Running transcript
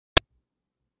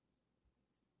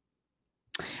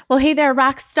Well, hey there,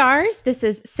 rock stars. This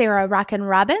is Sarah Rockin'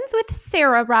 Robbins with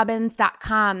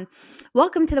sarahrobbins.com.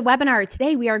 Welcome to the webinar.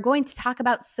 Today, we are going to talk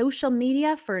about social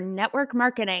media for network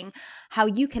marketing, how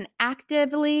you can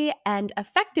actively and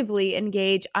effectively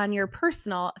engage on your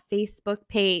personal Facebook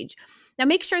page. Now,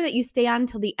 make sure that you stay on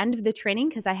till the end of the training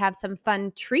because I have some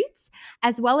fun treats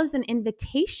as well as an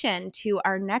invitation to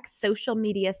our next Social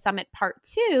Media Summit Part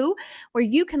 2, where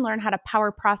you can learn how to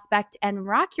power prospect and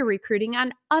rock your recruiting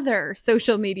on other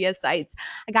social media sites.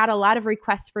 I got a lot of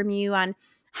requests from you on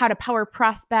how to power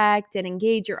prospect and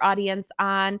engage your audience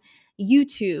on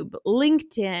YouTube,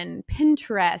 LinkedIn,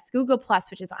 Pinterest, Google Plus,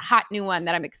 which is a hot new one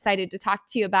that I'm excited to talk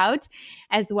to you about,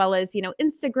 as well as,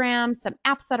 Instagram, some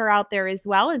apps that are out there as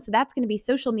well. And so that's going to be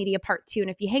social media part 2. And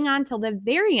if you hang on till the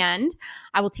very end,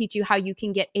 I will teach you how you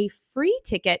can get a free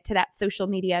ticket to that social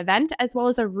media event, as well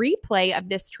as a replay of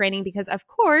this training, because of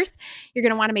course, you're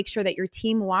going to want to make sure that your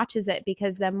team watches it,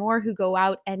 because the more who go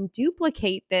out and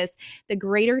duplicate this, the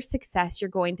greater success you're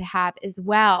going to have as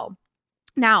well.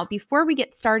 Now, before we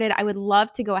get started, I would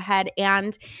love to go ahead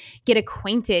and get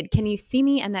acquainted. Can you see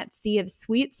me in that sea of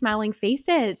sweet smiling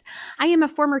faces? I am a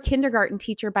former kindergarten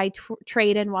teacher by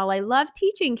trade, and while I love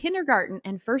teaching kindergarten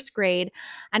and first grade,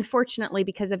 unfortunately,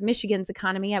 because of Michigan's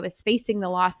economy, I was facing the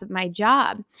loss of my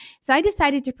job. So I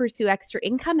decided to pursue extra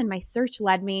income, and my search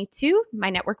led me to my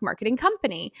network marketing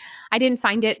company. I didn't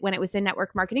find it when it was in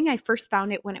network marketing. I first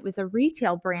found it when it was a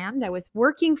retail brand. I was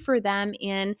working for them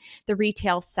in the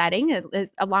retail setting,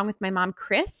 along with my mom,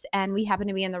 Chris, and we happened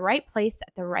to be in the right place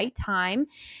at the right time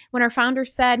when our founder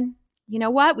said, you know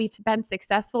what, we've been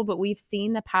successful, but we've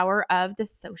seen the power of the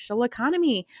social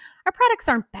economy. Our products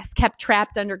aren't best kept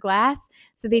trapped under glass.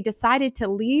 So they decided to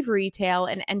leave retail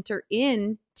and enter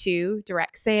into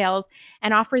direct sales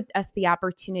and offered us the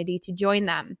opportunity to join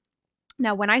them.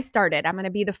 Now, when I started, I'm going to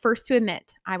be the first to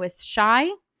admit, I was shy,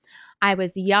 I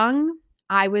was young,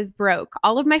 I was broke.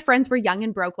 All of my friends were young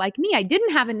and broke like me. I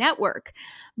didn't have a network,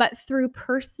 but through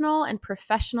personal and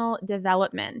professional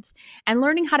development and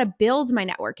learning how to build my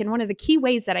network, and one of the key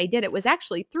ways that I did it was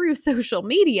actually through social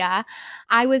media,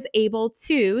 I was able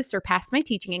to surpass my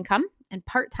teaching income and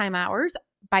part-time hours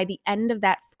by the end of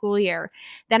that school year.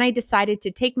 Then I decided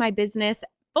to take my business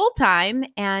full-time,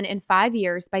 and in 5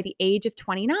 years, by the age of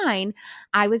 29,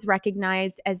 I was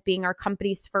recognized as being our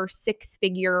company's first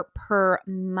 6-figure per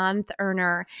month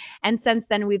earner. And since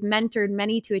then, we've mentored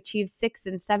many to achieve 6-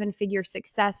 and 7-figure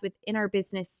success within our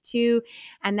business too.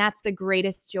 And that's the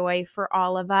greatest joy for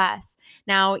all of us.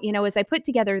 Now, as I put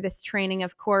together this training,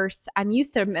 of course, I'm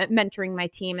used to mentoring my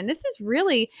team. And this is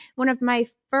really one of my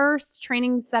first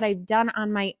trainings that I've done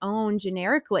on my own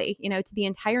generically, to the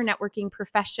entire networking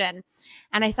profession.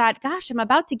 And I thought, gosh, I'm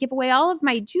about to give away all of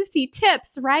my juicy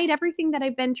tips, right? Everything that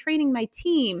I've been training my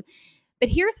team. But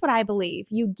here's what I believe.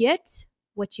 You get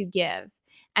what you give.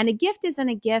 And a gift isn't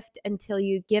a gift until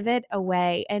you give it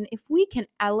away. And if we can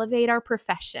elevate our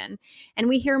profession and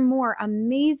we hear more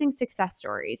amazing success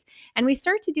stories and we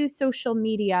start to do social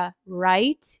media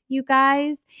right, you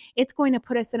guys, it's going to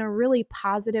put us in a really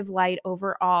positive light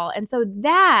overall. And so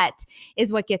that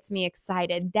is what gets me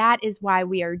excited. That is why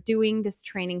we are doing this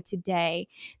training today.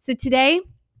 So today,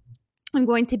 I'm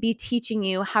going to be teaching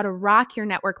you how to rock your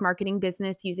network marketing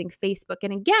business using Facebook.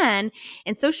 And again,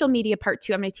 in social media part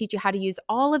 2, I'm going to teach you how to use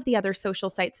all of the other social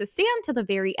sites. So stay on to the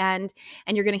very end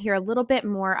and you're going to hear a little bit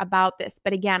more about this.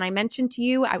 But again, I mentioned to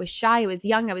you, I was shy, I was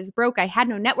young, I was broke, I had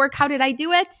no network. How did I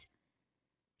do it?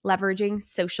 Leveraging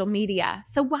social media.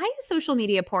 So why is social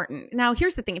media important? Now,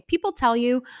 here's the thing. If people tell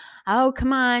you, oh,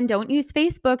 come on, don't use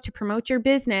Facebook to promote your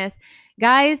business,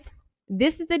 guys,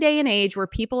 this is the day and age where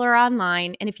people are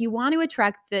online. And if you want to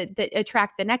attract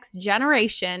the next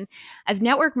generation of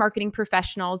network marketing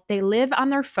professionals, they live on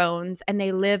their phones and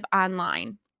they live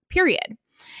online, period.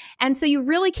 And so you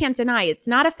really can't deny it's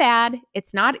not a fad.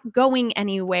 It's not going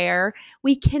anywhere.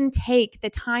 We can take the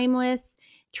timeless,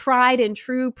 tried and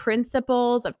true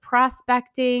principles of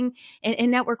prospecting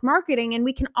and network marketing, and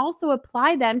we can also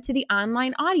apply them to the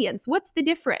online audience. What's the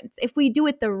difference? If we do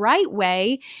it the right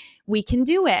way, we can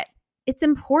do it. It's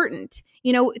important.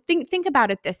 Think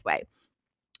about it this way.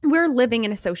 We're living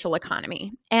in a social economy,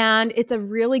 and it's a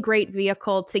really great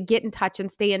vehicle to get in touch and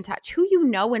stay in touch. Who you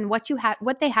know and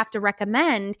what they have to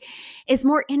recommend is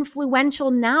more influential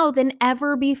now than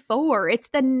ever before. It's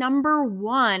the number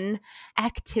one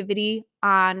activity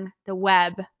on the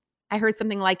web. I heard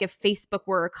something like if Facebook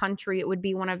were a country, it would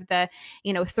be one of the,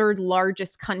 third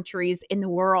largest countries in the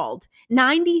world.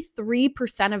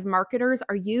 93% of marketers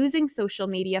are using social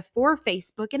media for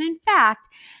Facebook. And in fact,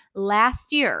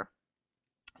 last year,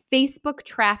 Facebook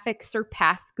traffic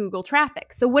surpassed Google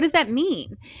traffic. So what does that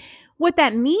mean? What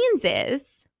that means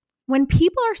is when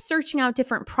people are searching out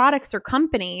different products or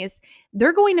companies,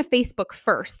 they're going to Facebook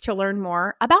first to learn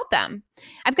more about them.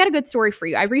 I've got a good story for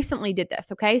you. I recently did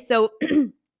this. Okay. So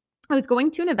I was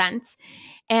going to an event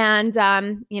and,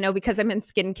 because I'm in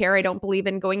skincare, I don't believe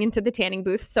in going into the tanning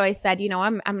booth. So I said,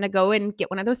 I'm going to go and get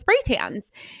one of those spray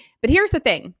tans. But here's the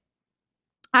thing.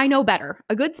 I know better.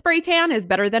 A good spray tan is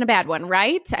better than a bad one,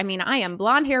 right? I mean, I am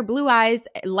blonde hair, blue eyes,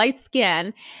 light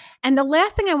skin. And the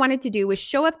last thing I wanted to do was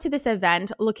show up to this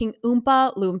event looking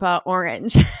Oompa Loompa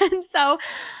orange. And so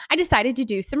I decided to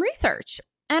do some research.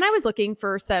 And I was looking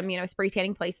for some, spray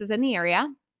tanning places in the area.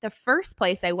 The first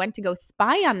place I went to go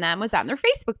spy on them was on their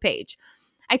Facebook page.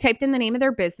 I typed in the name of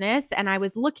their business and I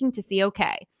was looking to see,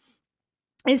 okay,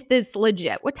 is this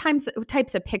legit? What types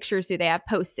of pictures do they have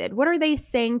posted? What are they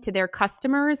saying to their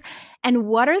customers? And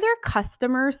what are their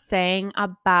customers saying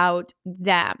about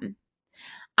them?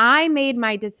 I made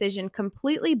my decision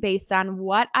completely based on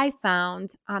what I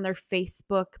found on their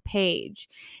Facebook page.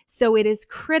 So it is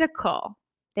critical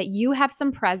that you have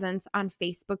some presence on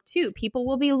Facebook too. People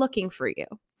will be looking for you.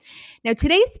 Now,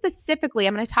 today specifically,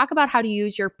 I'm going to talk about how to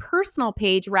use your personal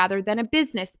page rather than a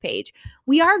business page.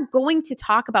 We are going to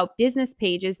talk about business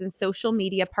pages and social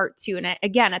media part 2. And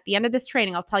again, at the end of this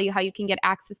training, I'll tell you how you can get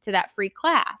access to that free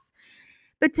class.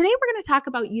 But today we're going to talk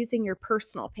about using your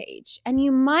personal page. And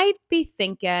you might be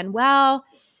thinking, well,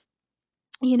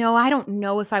 I don't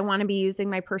know if I want to be using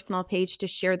my personal page to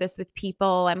share this with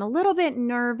people. I'm a little bit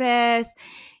nervous.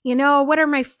 What are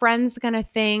my friends going to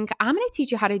think? I'm going to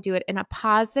teach you how to do it in a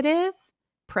positive,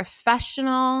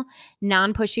 professional,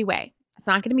 non-pushy way. It's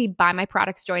not going to be buy my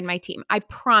products, join my team. I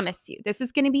promise you, this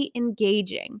is going to be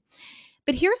engaging.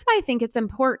 But here's why I think it's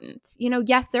important.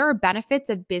 Yes, there are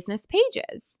benefits of business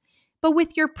pages, but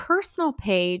with your personal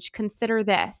page, consider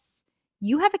this.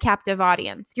 You have a captive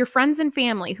audience, your friends and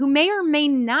family who may or may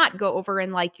not go over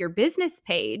and like your business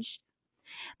page,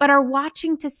 but are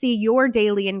watching to see your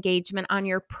daily engagement on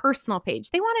your personal page.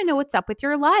 They want to know what's up with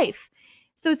your life.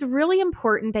 So it's really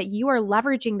important that you are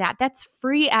leveraging that. That's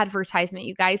free advertisement,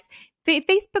 you guys.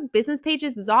 Facebook business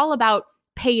pages is all about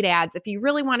paid ads. If you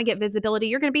really want to get visibility,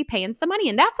 you're going to be paying some money,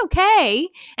 and that's okay.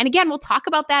 And again, we'll talk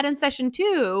about that in session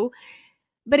 2.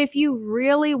 But if you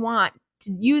really want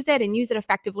to use it and use it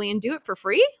effectively and do it for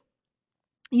free,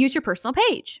 use your personal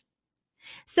page.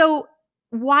 So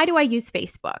why do I use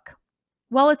Facebook?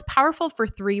 Well, it's powerful for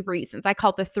 3 reasons. I call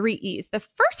it the 3 E's. The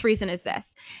first reason is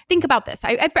this. Think about this.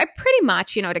 I pretty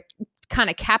much, to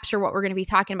kind of capture what we're going to be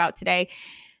talking about today,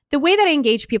 the way that I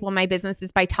engage people in my business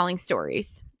is by telling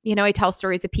stories. I tell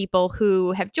stories of people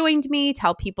who have joined me,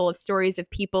 tell people of stories of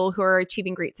people who are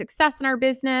achieving great success in our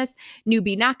business,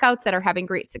 newbie knockouts that are having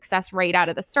great success right out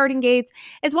of the starting gates,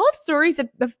 as well as stories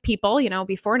of people,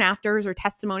 before and afters or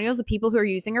testimonials of people who are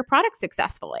using our products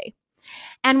successfully.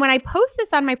 And when I post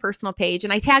this on my personal page,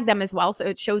 and I tag them as well, so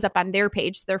it shows up on their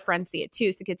page, so their friends see it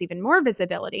too, so it gets even more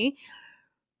visibility,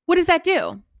 what does that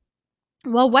do?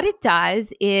 Well, what it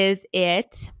does is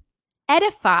it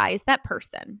edifies that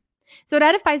person. So it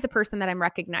edifies the person that I'm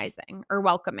recognizing or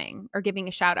welcoming or giving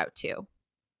a shout out to.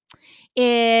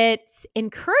 It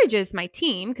encourages my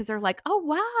team because they're like, oh,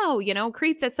 wow,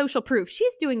 creates that social proof.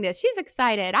 She's doing this. She's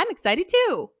excited. I'm excited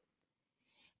too.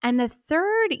 And the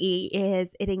third E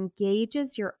is it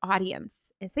engages your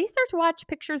audience. As they start to watch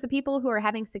pictures of people who are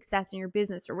having success in your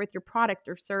business or with your product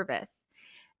or service,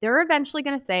 they're eventually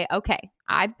going to say, okay,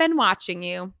 I've been watching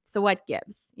you. So what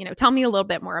gives? Tell me a little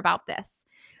bit more about this.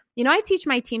 I teach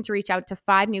my team to reach out to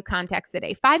 5 new contacts a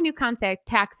day. 5 new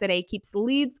contacts a day keeps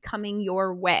leads coming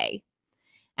your way.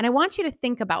 And I want you to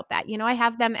think about that. I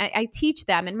have them, I teach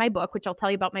them in my book, which I'll tell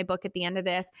you about my book at the end of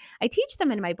this. I teach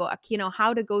them in my book,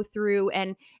 how to go through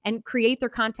and create their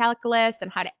contact list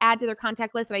and how to add to their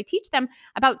contact list. And I teach them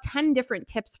about 10 different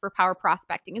tips for power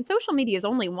prospecting. And social media is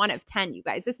only one of 10, you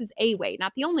guys. This is a way,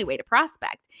 not the only way to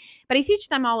prospect. But I teach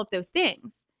them all of those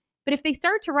things. But if they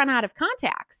start to run out of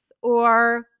contacts,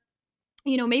 or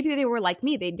maybe they were like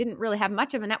me, they didn't really have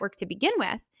much of a network to begin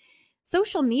with,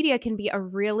 social media can be a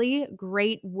really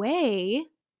great way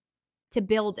to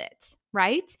build it,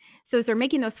 right? So as they're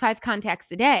making those 5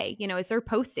 contacts a day, as they're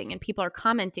posting and people are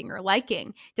commenting or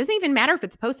liking, doesn't even matter if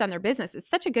it's a post on their business. It's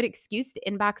such a good excuse to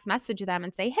inbox message them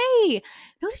and say, hey,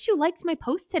 notice you liked my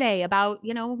post today about,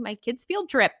 my kids' field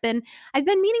trip, and I've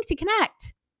been meaning to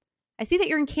connect. I see that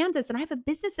you're in Kansas and I have a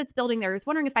business that's building there. I was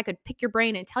wondering if I could pick your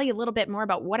brain and tell you a little bit more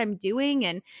about what I'm doing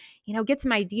and, get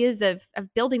some ideas of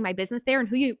building my business there and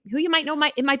who you might know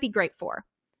it might be great for,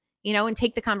 and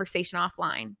take the conversation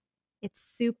offline. It's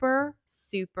super,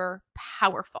 super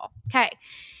powerful. Okay.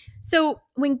 So,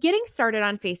 when getting started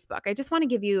on Facebook, I just want to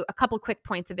give you a couple quick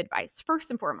points of advice. First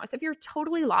and foremost, if you're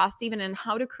totally lost even in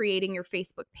how to creating your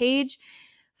Facebook page,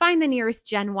 find the nearest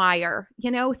Gen Yer,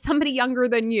 somebody younger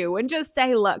than you, and just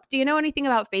say, look, do you know anything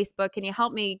about Facebook? Can you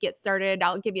help me get started?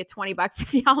 I'll give you $20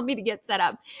 if you help me to get set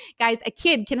up. Guys, a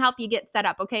kid can help you get set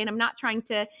up, okay? And I'm not trying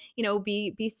to,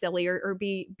 be silly or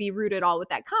be rude at all with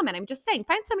that comment. I'm just saying,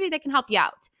 find somebody that can help you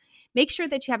out. Make sure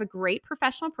that you have a great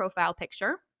professional profile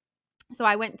picture. So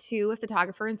I went to a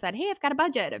photographer and said, hey, I've got a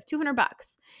budget of $200.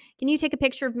 Can you take a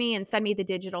picture of me and send me the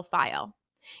digital file?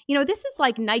 This is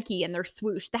like Nike and their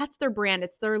swoosh. That's their brand.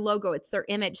 It's their logo. It's their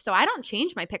image. So I don't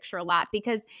change my picture a lot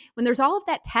because when there's all of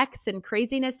that text and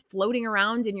craziness floating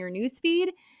around in your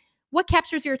newsfeed, what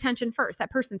captures your attention first?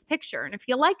 That person's picture. And if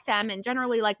you like them and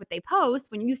generally like what they post,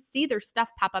 when you see their stuff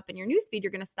pop up in your newsfeed,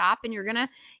 you're going to stop and you're going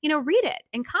to, read it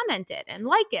and comment it and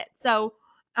like it. So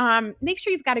make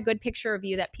sure you've got a good picture of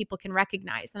you that people can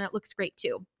recognize, and it looks great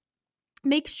too.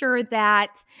 Make sure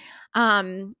that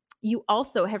you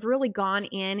also have really gone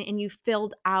in and you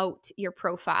filled out your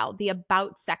profile, the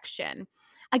about section.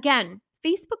 Again,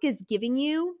 Facebook is giving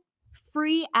you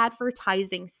free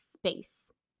advertising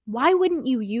space. Why wouldn't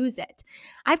you use it?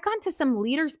 I've gone to some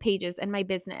leaders pages in my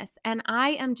business and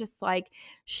I am just like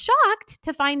shocked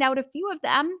to find out a few of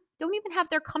them don't even have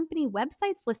their company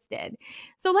websites listed.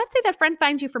 So let's say that friend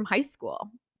finds you from high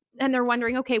school and they're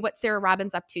wondering, okay, what's Sarah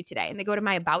Robbins up to today? And they go to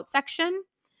my about section.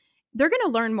 They're going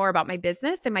to learn more about my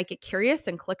business. They might get curious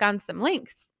and click on some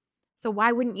links. So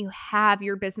why wouldn't you have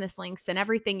your business links and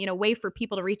everything, way for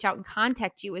people to reach out and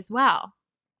contact you as well?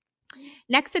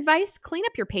 Next advice, clean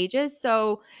up your pages.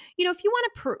 So, if you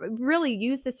want to really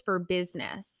use this for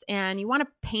business and you want to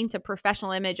paint a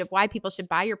professional image of why people should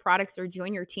buy your products or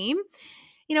join your team,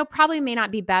 probably may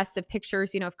not be best of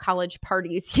pictures, of college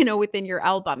parties, within your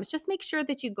albums. Just make sure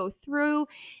that you go through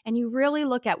and you really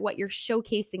look at what you're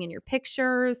showcasing in your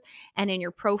pictures and in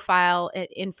your profile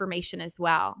information as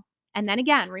well. And then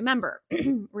again, remember,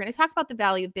 we're going to talk about the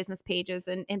value of business pages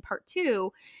in part 2,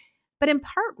 but in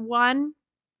part 1,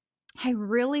 I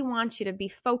really want you to be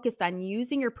focused on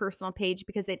using your personal page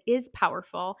because it is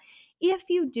powerful if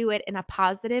you do it in a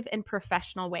positive and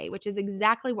professional way, which is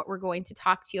exactly what we're going to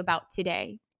talk to you about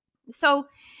today. So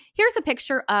here's a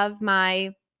picture of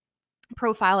my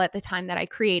profile at the time that I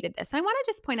created this. And I want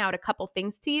to just point out a couple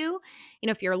things to you.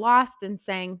 If you're lost and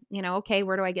saying, okay,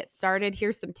 where do I get started?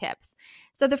 Here's some tips.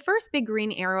 So the first big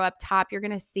green arrow up top, you're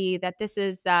going to see that this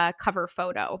is the cover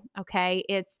photo. Okay.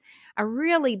 It's a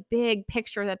really big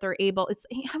picture that they're able,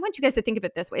 I want you guys to think of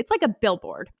it this way. It's like a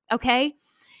billboard. Okay.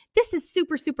 This is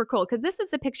super, super cool because this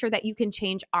is a picture that you can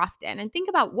change often. And think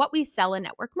about what we sell in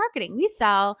network marketing. We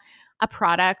sell a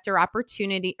product or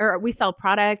opportunity, or we sell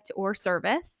product or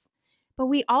service. But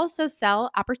we also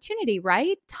sell opportunity,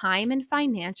 right? Time and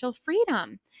financial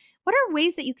freedom. What are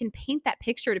ways that you can paint that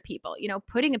picture to people?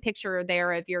 Putting a picture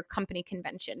there of your company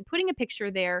convention, putting a picture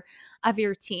there of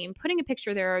your team, putting a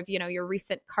picture there of, your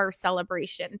recent car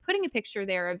celebration, putting a picture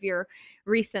there of your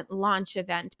recent launch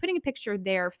event, putting a picture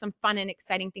there of some fun and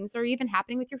exciting things that are even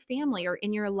happening with your family or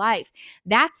in your life.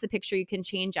 That's the picture you can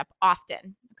change up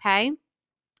often, okay?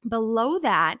 Below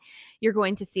that, you're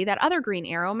going to see that other green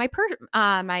arrow, my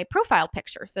profile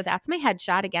picture. So that's my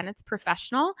headshot. Again, it's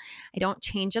professional. I don't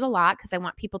change it a lot because I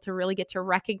want people to really get to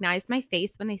recognize my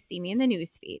face when they see me in the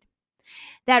newsfeed.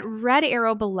 That red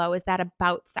arrow below is that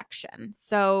about section.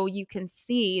 So you can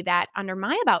see that under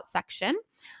my about section,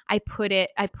 I put a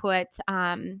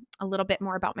little bit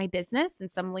more about my business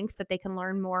and some links that they can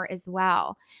learn more as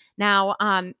well. Now,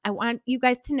 I want you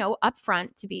guys to know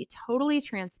upfront, to be totally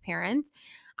transparent,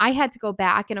 I had to go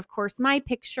back and of course my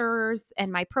pictures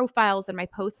and my profiles and my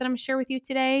posts that I'm share with you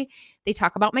today, they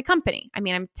talk about my company. I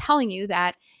mean, I'm telling you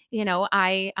that,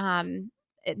 that I'm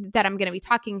going to be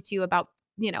talking to you about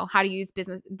how to use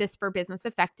this for business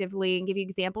effectively and give you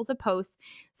examples of posts.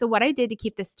 So what I did to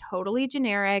keep this totally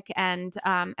generic and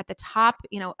at the top,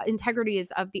 integrity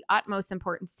is of the utmost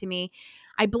importance to me.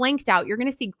 I blanked out. You're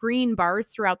going to see green bars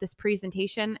throughout this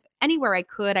presentation. Anywhere I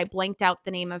could, I blanked out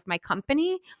the name of my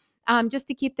company just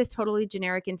to keep this totally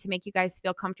generic and to make you guys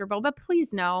feel comfortable. But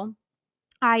please know,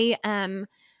 I am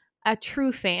a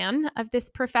true fan of this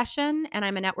profession and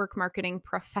I'm a network marketing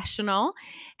professional.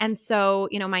 And so,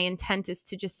 my intent is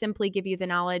to just simply give you the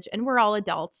knowledge, and we're all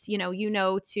adults,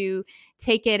 to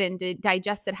take it and to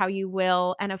digest it how you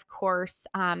will. And of course,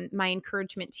 my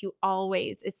encouragement to you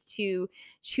always is to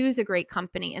choose a great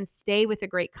company and stay with a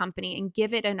great company and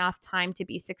give it enough time to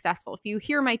be successful. If you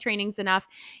hear my trainings enough,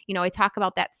 I talk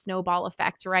about that snowball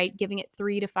effect, right? Giving it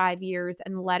 3 to 5 years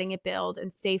and letting it build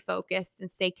and stay focused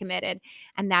and stay committed.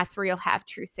 And that's that's where you'll have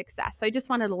true success. So I just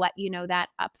wanted to let you know that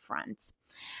up front.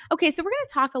 Okay, so we're going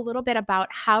to talk a little bit about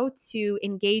how to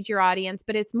engage your audience,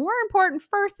 but it's more important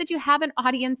first that you have an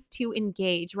audience to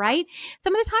engage, right? So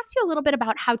I'm going to talk to you a little bit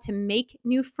about how to make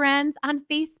new friends on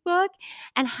Facebook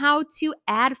and how to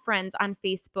add friends on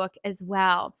Facebook as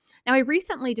well. Now, I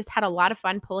recently just had a lot of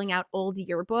fun pulling out old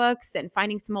yearbooks and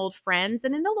finding some old friends.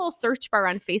 And in the little search bar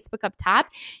on Facebook up top,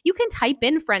 you can type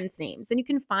in friends' names and you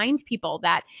can find people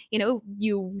that,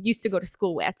 you used to go to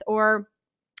school with, or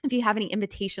if you have any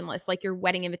invitation lists, like your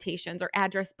wedding invitations or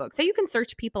address books. So you can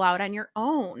search people out on your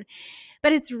own.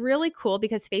 But it's really cool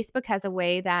because Facebook has a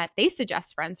way that they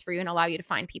suggest friends for you and allow you to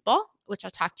find people, which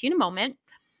I'll talk to you in a moment.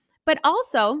 But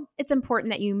also, it's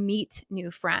important that you meet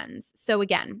new friends. So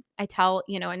again, I tell,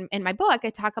 in my book, I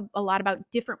talk a lot about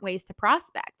different ways to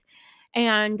prospect.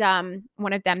 And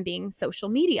one of them being social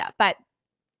media. But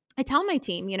I tell my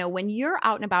team, when you're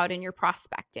out and about and you're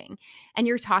prospecting and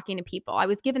you're talking to people, I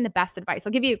was given the best advice.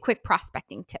 I'll give you a quick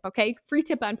prospecting tip, okay? Free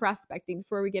tip on prospecting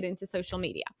before we get into social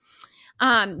media.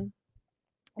 When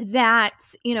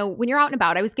you're out and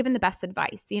about, I was given the best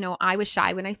advice. I was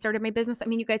shy when I started my business. I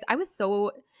mean, you guys, I was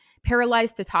so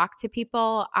paralyzed to talk to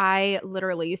people. I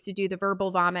literally used to do the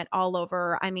verbal vomit all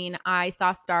over. I mean, I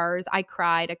saw stars. I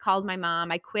cried. I called my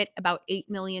mom. I quit about 8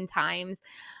 million times.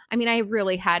 I mean, I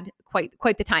really had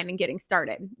quite the time in getting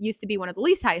started. Used to be one of the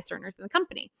least highest earners in the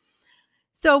company.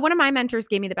 So one of my mentors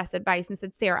gave me the best advice and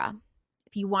said, Sarah,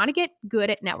 if you want to get good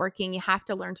at networking, you have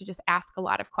to learn to just ask a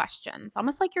lot of questions,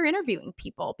 almost like you're interviewing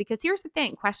people. Because here's the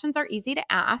thing, questions are easy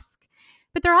to ask,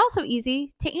 but they're also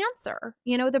easy to answer.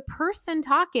 The person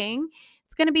talking,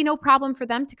 it's going to be no problem for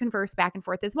them to converse back and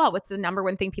forth as well. What's the number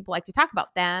one thing people like to talk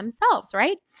about? Themselves,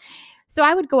 right? So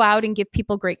I would go out and give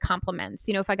people great compliments.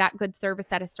 If I got good service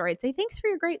at a store, I'd say, thanks for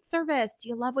your great service. Do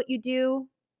you love what you do?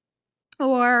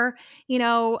 Or,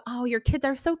 oh, your kids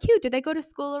are so cute. Do they go to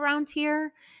school around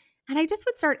here? And I just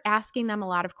would start asking them a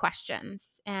lot of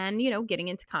questions and, getting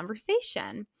into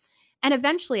conversation. And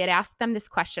eventually I'd ask them this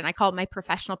question. I call it my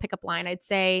professional pickup line. I'd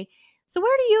say, so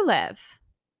where do you live?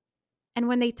 And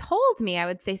when they told me, I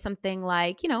would say something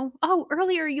like, oh,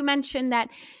 earlier you mentioned that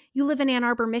you live in Ann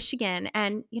Arbor, Michigan.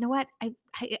 And you know what?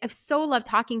 I've so loved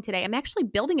talking today. I'm actually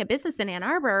building a business in Ann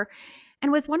Arbor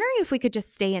and was wondering if we could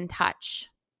just stay in touch.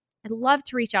 I'd love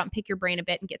to reach out and pick your brain a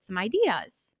bit and get some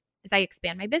ideas as I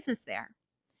expand my business there.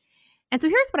 And so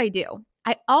here's what I do.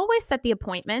 I always set the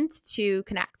appointment to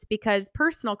connect because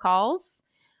personal calls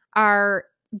are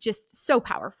just so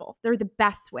powerful. They're the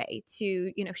best way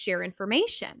to, share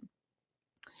information.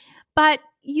 But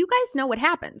you guys know what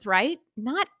happens, right?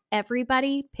 Not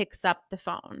everybody picks up the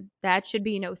phone. That should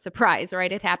be no surprise,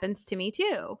 right? It happens to me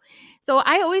too. So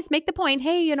I always make the point,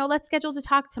 hey, let's schedule to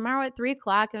talk tomorrow at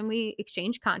 3:00 and we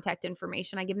exchange contact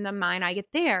information. I give them mine, I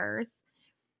get theirs.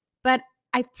 But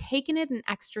I've taken it an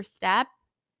extra step,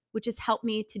 which has helped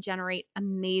me to generate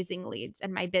amazing leads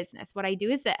in my business. What I do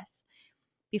is this.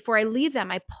 Before I leave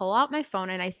them, I pull out my phone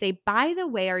and I say, by the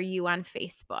way, are you on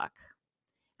Facebook?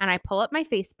 And I pull up my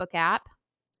Facebook app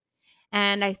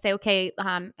and I say, okay,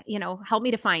 help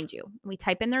me to find you. We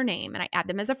type in their name and I add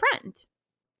them as a friend.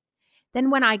 Then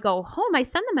when I go home, I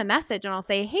send them a message and I'll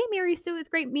say, hey, Mary Sue, it's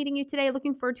great meeting you today.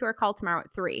 Looking forward to our call tomorrow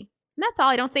at 3:00. And that's all.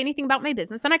 I don't say anything about my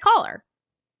business and I call her.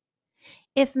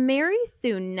 If Mary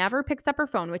Sue never picks up her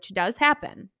phone, which does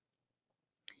happen,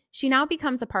 she now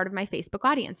becomes a part of my Facebook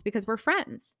audience because we're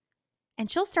friends. And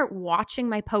she'll start watching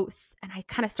my posts and I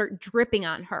kind of start dripping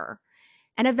on her.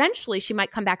 And eventually she might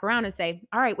come back around and say,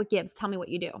 all right, what gives? Tell me what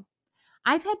you do.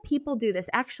 I've had people do this.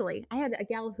 Actually, I had a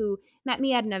gal who met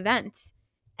me at an event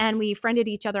and we friended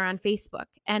each other on Facebook.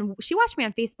 And she watched me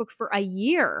on Facebook for a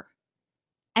year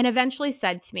and eventually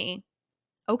said to me,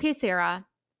 okay, Sarah,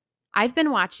 I've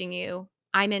been watching you.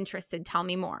 I'm interested. Tell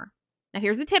me more. Now,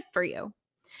 here's a tip for you.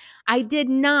 I did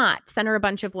not send her a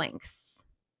bunch of links.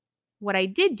 What I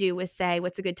did do was say,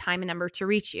 what's a good time and number to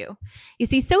reach you? You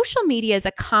see, social media is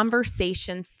a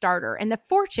conversation starter, and the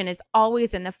fortune is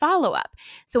always in the follow-up.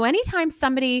 So anytime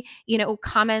somebody,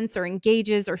 comments or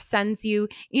engages or sends you,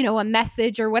 a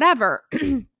message or whatever,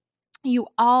 you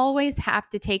always have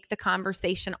to take the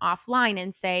conversation offline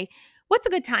and say, what's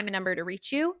a good time and number to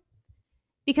reach you?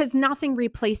 Because nothing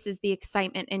replaces the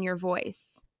excitement in your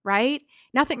voice, right?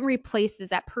 Nothing replaces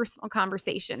that personal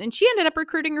conversation. And she ended up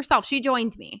recruiting herself. She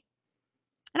joined me.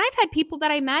 And I've had people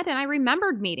that I met and I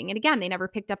remembered meeting. And again, they never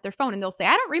picked up their phone and they'll say,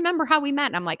 I don't remember how we met.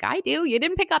 And I'm like, I do. You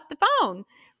didn't pick up the phone.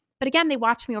 But again, they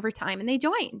watched me over time and they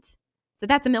joined. So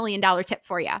that's $1 million tip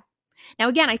for you. Now,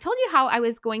 again, I told you how I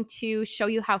was going to show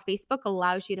you how Facebook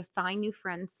allows you to find new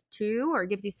friends too, or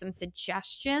gives you some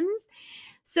suggestions.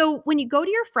 So when you go to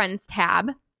your friends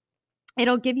tab,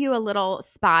 it'll give you a little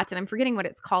spot, and I'm forgetting what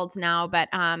it's called now, but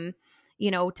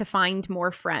to find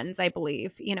more friends, I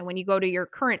believe. When you go to your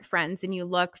current friends and you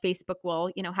look, Facebook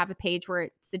will, have a page where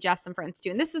it suggests some friends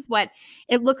too. And this is what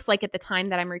it looks like at the time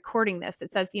that I'm recording this.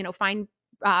 It says, find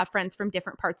friends from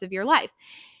different parts of your life.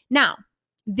 Now,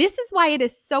 this is why it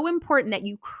is so important that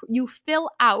you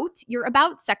fill out your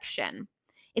about section.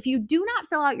 If you do not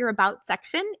fill out your about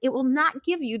section, it will not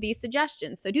give you these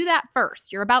suggestions. So do that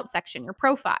first, your about section, your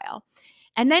profile,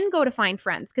 and then go to find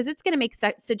friends, because it's going to make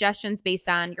suggestions based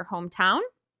on your hometown,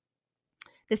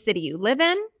 the city you live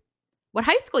in, what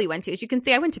high school you went to. As you can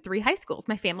see, I went to 3 high schools.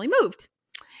 My family moved.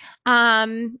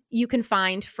 You can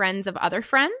find friends of other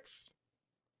friends.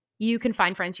 You can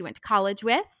find friends you went to college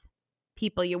with,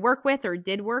 people you work with or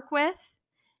did work with,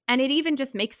 and it even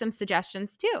just makes some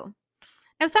suggestions too.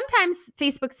 Now, sometimes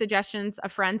Facebook suggestions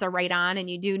of friends are right on and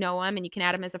you do know them and you can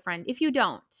add them as a friend. If you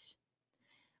don't,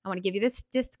 I want to give you this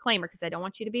disclaimer because I don't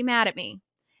want you to be mad at me.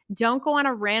 Don't go on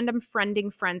a random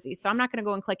friending frenzy. So I'm not going to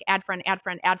go and click add friend, add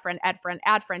friend, add friend, add friend,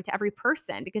 add friend to every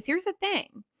person, because here's the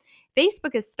thing.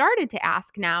 Facebook has started to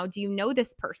ask now, do you know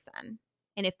this person?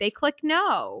 And if they click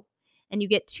no, and you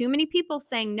get too many people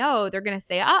saying no, they're going to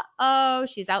say, uh-oh,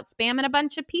 she's out spamming a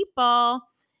bunch of people.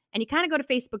 And you kind of go to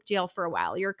Facebook jail for a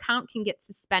while. Your account can get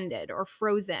suspended or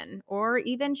frozen or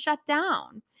even shut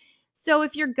down. So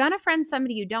if you're going to friend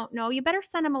somebody you don't know, you better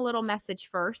send them a little message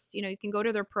first. You can go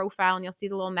to their profile and you'll see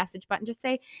the little message button. Just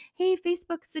say, hey,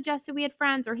 Facebook suggested we had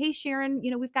friends, or hey, Sharon,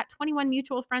 we've got 21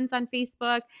 mutual friends on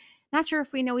Facebook. Not sure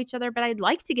if we know each other, but I'd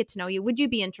like to get to know you. Would you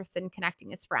be interested in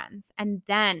connecting as friends? And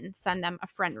then send them a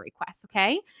friend request,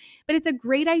 okay? But it's a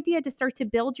great idea to start to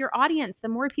build your audience. The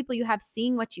more people you have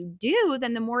seeing what you do,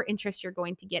 then the more interest you're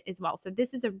going to get as well. So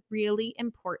this is a really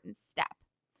important step.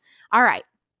 All right.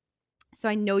 So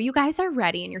I know you guys are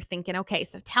ready and you're thinking, okay,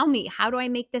 so tell me, how do I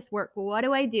make this work? What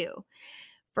do I do?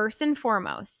 First and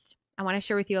foremost, I want to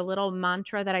share with you a little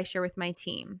mantra that I share with my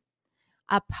team.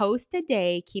 A post a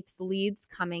day keeps leads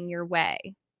coming your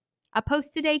way. A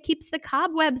post a day keeps the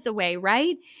cobwebs away,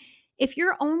 right? If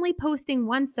you're only posting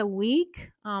once a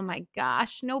week, oh my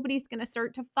gosh, nobody's going to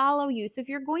start to follow you. So if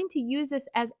you're going to use this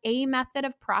as a method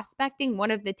of prospecting,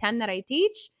 one of the 10 that I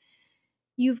teach,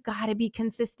 you've got to be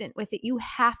consistent with it. You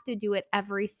have to do it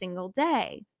every single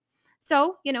day.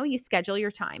 So, you schedule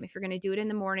your time. If you're going to do it in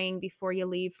the morning before you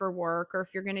leave for work, or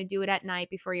if you're going to do it at night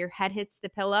before your head hits the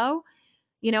pillow,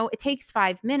 it takes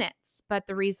 5 minutes, but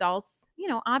the results,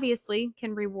 obviously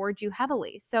can reward you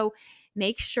heavily. So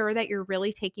make sure that you're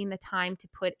really taking the time to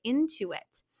put into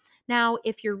it. Now,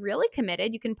 if you're really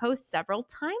committed, you can post several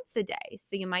times a day.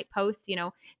 So you might post,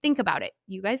 think about it.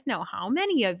 You guys know how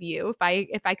many of you,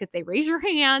 if I could say raise your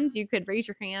hands, you could raise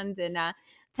your hand and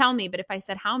tell me. But if I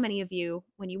said how many of you,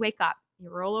 when you wake up, you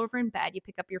roll over in bed, you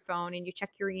pick up your phone and you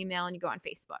check your email and you go on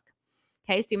Facebook.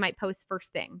 Okay, so you might post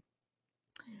first thing.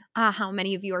 How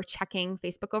many of you are checking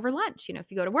Facebook over lunch? If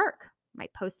you go to work,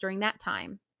 might post during that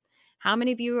time. How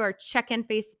many of you are checking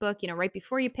Facebook, right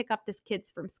before you pick up this kids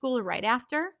from school or right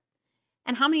after?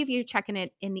 And how many of you are checking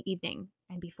it in the evening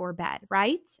and before bed,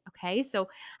 right? Okay, so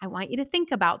I want you to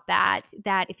think about that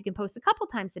if you can post a couple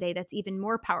times a day, that's even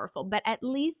more powerful, but at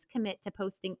least commit to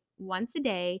posting once a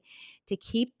day to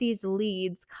keep these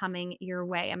leads coming your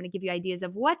way. I'm going to give you ideas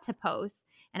of what to post,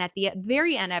 and at the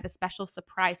very end, I have a special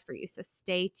surprise for you, so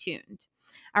stay tuned.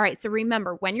 All right, so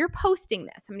remember, when you're posting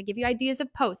this, I'm going to give you ideas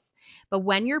of posts, but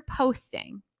when you're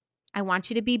posting, I want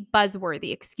you to be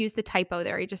buzzworthy. Excuse the typo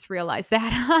there. I just realized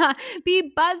that.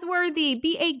 Be buzzworthy.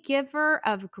 Be a giver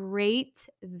of great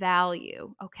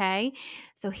value, okay?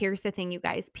 So here's the thing, you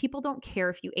guys. People don't care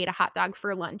if you ate a hot dog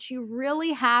for lunch. You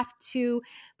really have to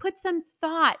put some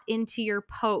thought into your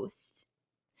post.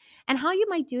 And how you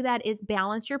might do that is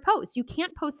balance your posts. You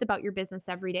can't post about your business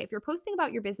every day. If you're posting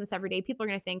about your business every day, people are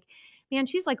going to think, man,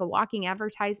 she's like a walking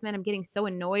advertisement. I'm getting so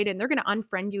annoyed, and they're going to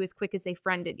unfriend you as quick as they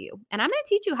friended you. And I'm going to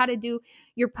teach you how to do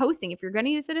your posting. If you're going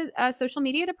to use it as social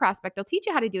media to prospect, I'll teach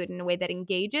you how to do it in a way that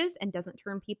engages and doesn't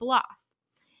turn people off.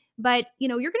 But,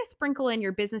 you're going to sprinkle in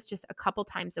your business just a couple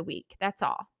times a week. That's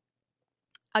all.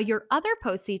 Your other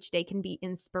posts each day can be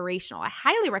inspirational. I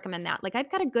highly recommend that. Like, I've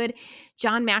got a good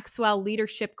John Maxwell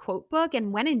leadership quote book,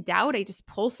 and when in doubt, I just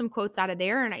pull some quotes out of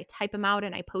there and I type them out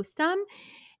and I post them.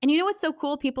 And you know what's so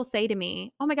cool? People say to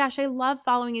me, oh my gosh, I love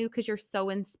following you because you're so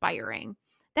inspiring.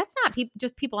 That's not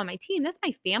just people on my team. That's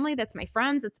my family. That's my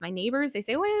friends. That's my neighbors. They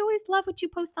say, oh, I always love what you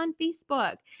post on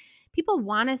Facebook. People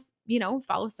want to,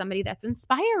 follow somebody that's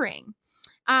inspiring.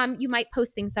 You might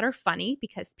post things that are funny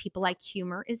because people like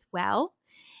humor as well.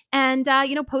 And,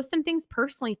 post some things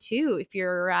personally too. If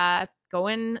you're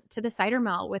going to the cider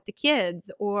mill with the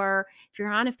kids, or if you're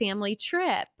on a family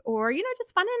trip, or,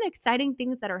 just fun and exciting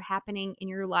things that are happening in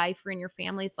your life or in your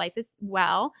family's life as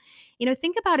well.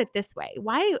 Think about it this way.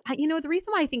 The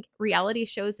reason why I think reality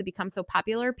shows have become so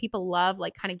popular, people love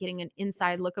like kind of getting an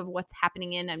inside look of what's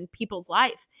happening in people's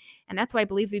life. And that's why I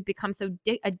believe we've become so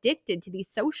addicted to these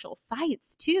social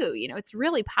sites too. It's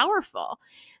really powerful.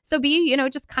 So be,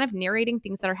 just kind of narrating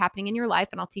things that are happening in your life.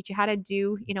 And I'll teach you how to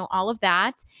do, all of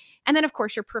that. And then of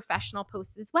course your professional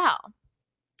posts as well.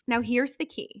 Now here's the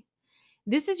key.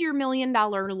 This is your $1 million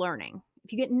learning.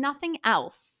 If you get nothing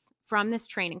else from this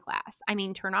training class,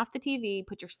 turn off the TV,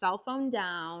 put your cell phone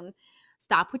down,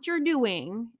 stop what you're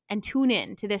doing, and tune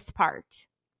in to this part.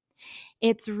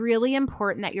 It's really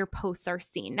important that your posts are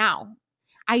seen. Now,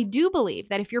 I do believe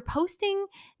that if you're posting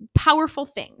powerful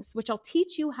things, which I'll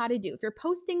teach you how to do, if you're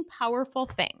posting powerful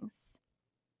things,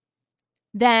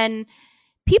 then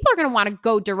people are going to want to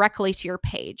go directly to your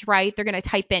page, right? They're going to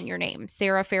type in your name,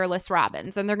 Sarah Fearless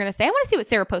Robbins, and they're going to say, I want to see what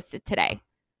Sarah posted today.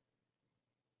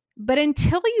 But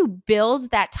until you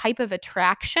build that type of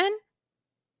attraction,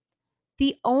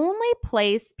 the only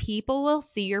place people will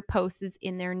see your posts is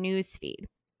in their newsfeed.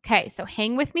 Okay, so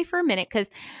hang with me for a minute because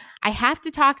I have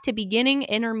to talk to beginning,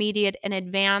 intermediate, and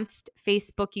advanced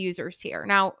Facebook users here.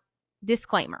 Now,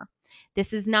 disclaimer.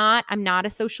 I'm not a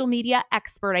social media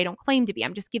expert. I don't claim to be.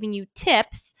 I'm just giving you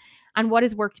tips on what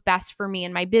has worked best for me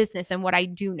in my business and what I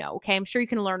do know. Okay. I'm sure you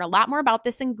can learn a lot more about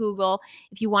this in Google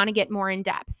if you want to get more in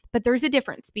depth, but there's a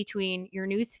difference between your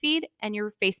newsfeed and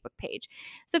your Facebook page.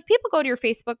 So if people go to your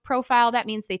Facebook profile, that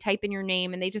means they type in your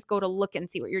name and they just go to look and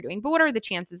see what you're doing. But what are the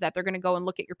chances that they're going to go and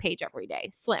look at your page every day?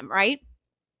 Slim, right?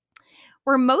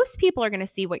 Where most people are going to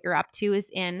see what you're up to is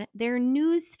in their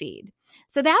news feed.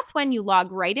 So that's when you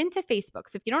log right into Facebook.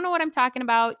 So if you don't know what I'm talking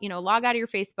about, log out of your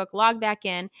Facebook, log back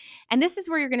in, and this is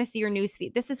where you're going to see your news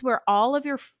feed. This is where all of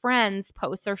your friends'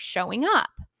 posts are showing up.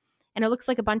 And it looks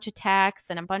like a bunch of texts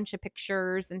and a bunch of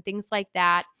pictures and things like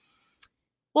that.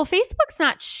 Well, Facebook's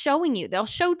not showing you. They'll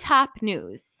show top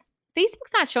news.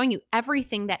 Facebook's not showing you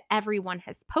everything that everyone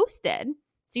has posted.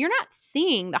 So you're not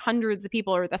seeing the hundreds of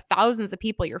people or the thousands of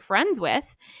people you're friends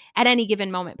with at any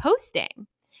given moment posting.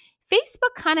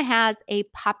 Facebook kind of has a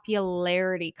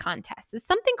popularity contest. It's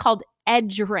something called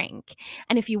EdgeRank.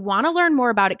 And if you want to learn more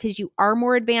about it, because you are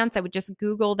more advanced, I would just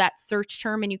Google that search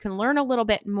term and you can learn a little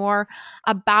bit more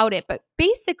about it. But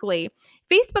basically,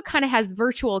 Facebook kind of has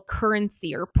virtual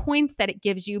currency or points that it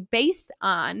gives you based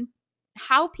on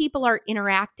how people are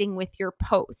interacting with your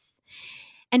posts.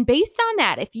 And based on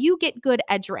that, if you get good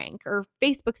EdgeRank or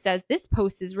Facebook says this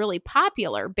post is really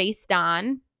popular based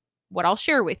on what I'll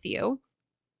share with you,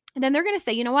 and then they're going to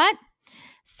say, you know what?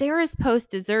 Sarah's post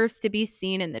deserves to be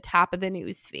seen in the top of the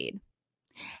news feed.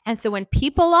 And so when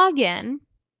people log in,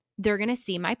 they're going to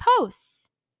see my posts.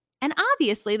 And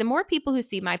obviously, the more people who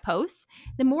see my posts,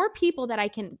 the more people that I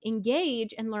can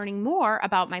engage in learning more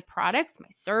about my products, my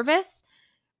service,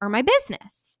 or my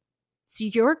business. So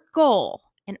your goal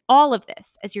in all of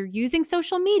this, as you're using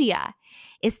social media,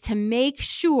 is to make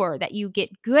sure that you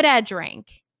get good EdgeRank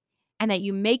and that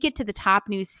you make it to the top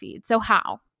news feed. So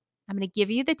how? I'm going to give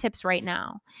you the tips right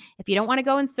now. If you don't want to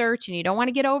go and search and you don't want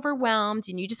to get overwhelmed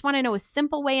and you just want to know a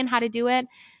simple way and how to do it,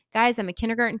 guys, I'm a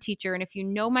kindergarten teacher. And if you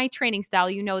know my training style,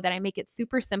 you know that I make it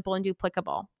super simple and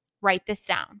duplicable. Write this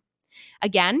down.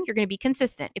 Again, you're going to be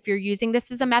consistent. If you're using this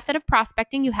as a method of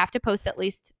prospecting, you have to post at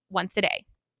least once a day.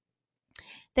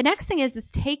 The next thing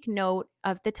is take note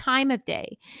of the time of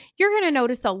day. You're going to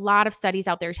notice a lot of studies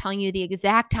out there telling you the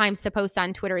exact times to post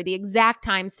on Twitter, the exact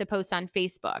times to post on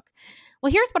Facebook.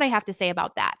 Well, here's what I have to say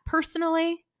about that.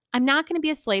 Personally, I'm not going to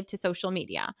be a slave to social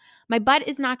media. My butt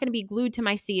is not going to be glued to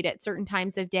my seat at certain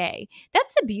times of day.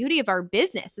 That's the beauty of our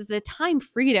business, is the time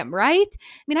freedom, right?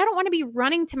 I don't want to be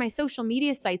running to my social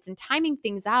media sites and timing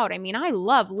things out. I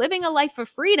love living a life of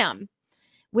freedom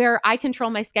where I control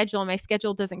my schedule and my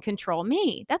schedule doesn't control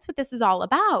me. That's what this is all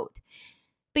about.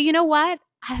 But you know what?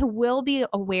 I will be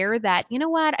aware that,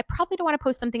 I probably don't want to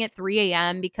post something at 3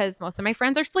 a.m. because most of my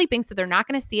friends are sleeping, so they're not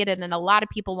going to see it, and then a lot of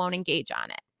people won't engage on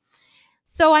it.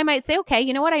 So I might say, okay,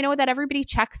 you know what? I know that everybody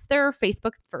checks their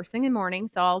Facebook first thing in the morning,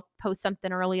 so I'll post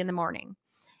something early in the morning.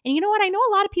 And you know what? I know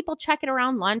a lot of people check it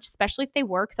around lunch, especially if they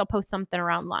work, so I'll post something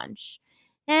around lunch.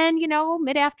 And,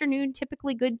 mid-afternoon,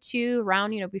 typically good too,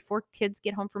 around, before kids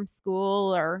get home from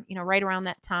school or, right around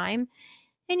that time.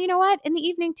 And you know what? In the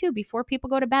evening too, before people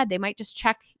go to bed, they might just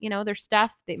check, their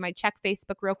stuff. They might check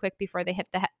Facebook real quick before they hit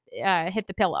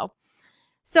the pillow.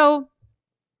 So,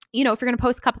 if you're going to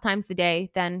post a couple times a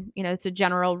day, then, it's a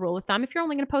general rule of thumb. If you're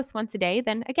only going to post once a day,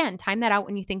 then again, time that out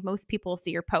when you think most people will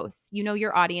see your posts. You know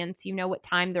your audience, you know what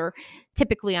time they're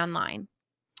typically online.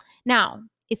 Now,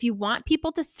 if you want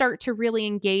people to start to really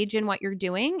engage in what you're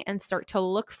doing and start to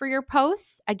look for your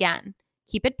posts, again,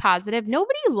 keep it positive.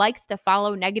 Nobody likes to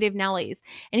follow negative Nellies.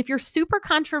 And if you're super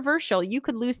controversial, you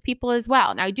could lose people as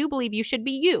well. Now, I do believe you should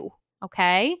be you,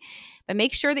 okay? But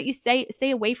make sure that you stay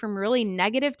away from really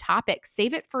negative topics.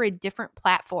 Save it for a different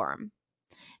platform.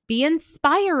 Be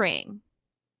inspiring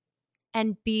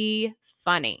and be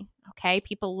funny, okay?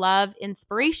 People love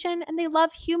inspiration and they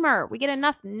love humor. We get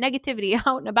enough negativity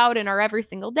out and about in our every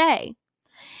single day.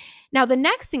 Now, the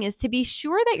next thing is to be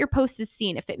sure that your post is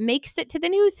seen. If it makes it to the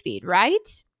newsfeed,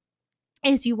 right?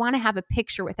 Is you want to have a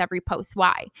picture with every post.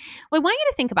 Why? Well, I want you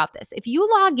to think about this. If you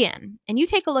log in and you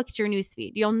take a look at your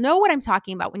newsfeed, you'll know what I'm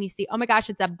talking about when you see, oh my gosh,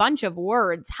 it's a bunch of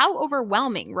words. How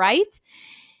overwhelming, right?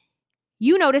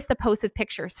 You notice the post with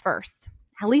pictures first.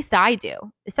 At least I do.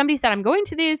 If somebody said, I'm going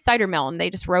to the cider mill and they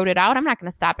just wrote it out, I'm not going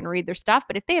to stop and read their stuff.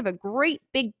 But if they have a great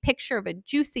big picture of a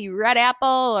juicy red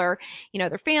apple or,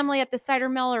 their family at the cider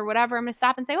mill or whatever, I'm going to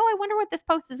stop and say, oh, I wonder what this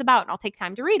post is about. And I'll take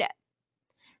time to read it.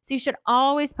 So you should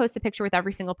always post a picture with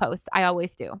every single post. I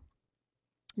always do.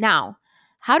 Now,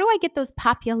 how do I get those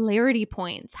popularity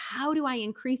points? How do I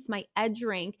increase my edge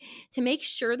rank to make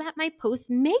sure that my post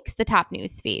makes the top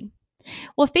news feed?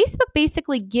 Well, Facebook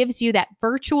basically gives you that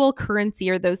virtual currency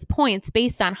or those points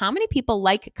based on how many people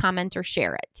like, comment, or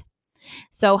share it.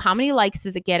 So how many likes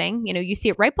is it getting? You see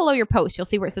it right below your post. You'll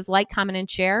see where it says like, comment, and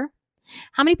share.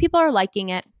 How many people are liking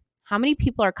it? How many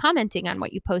people are commenting on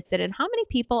what you posted? And how many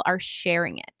people are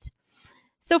sharing it?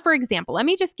 So for example, let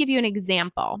me just give you an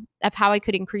example of how I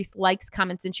could increase likes,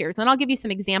 comments, and shares. And then I'll give you some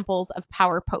examples of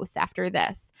power posts after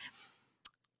this.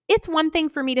 It's one thing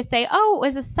for me to say, oh, it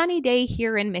was a sunny day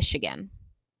here in Michigan.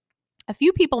 A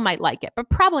few people might like it, but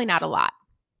probably not a lot.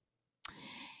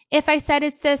 If I said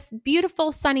it's this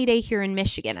beautiful sunny day here in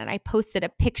Michigan and I posted a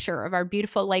picture of our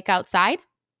beautiful lake outside,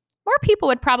 more people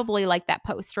would probably like that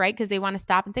post, right? Because they want to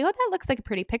stop and say, oh, that looks like a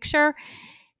pretty picture.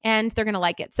 And they're going to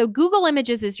like it. So Google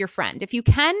Images is your friend. If you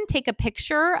can take a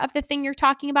picture of the thing you're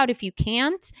talking about, if you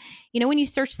can't, when you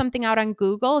search something out on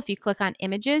Google, if you click on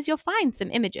images, you'll find some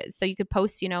images. So you could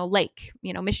post, lake,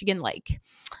 Michigan Lake,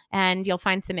 and you'll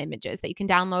find some images that you can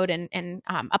download and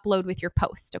upload with your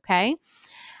post, okay?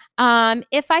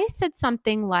 If I said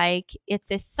something like,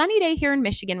 it's a sunny day here in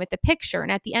Michigan with a picture,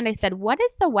 and at the end I said, what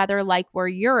is the weather like where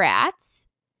you're at?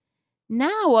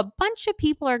 Now a bunch of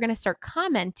people are going to start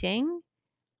commenting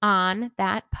on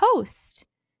that post.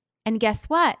 And guess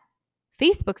what?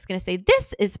 Facebook's going to say,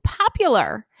 this is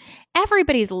popular.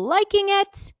 Everybody's liking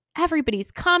it.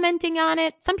 Everybody's commenting on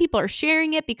it. Some people are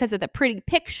sharing it because of the pretty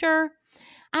picture.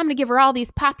 I'm going to give her all these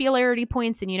popularity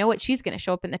points. And you know what? She's going to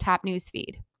show up in the top news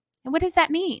feed. And what does that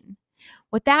mean?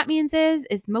 What that means is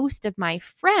most of my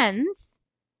friends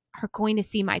are going to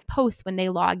see my posts when they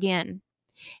log in.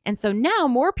 And so now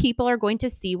more people are going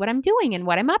to see what I'm doing and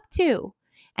what I'm up to.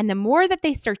 And the more that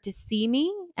they start to see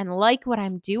me and like what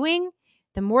I'm doing,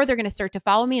 the more they're going to start to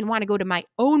follow me and want to go to my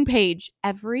own page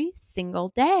every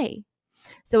single day.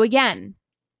 So again,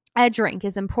 edge rank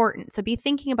is important. So be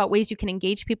thinking about ways you can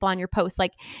engage people on your posts.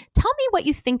 Like, tell me what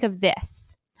you think of this.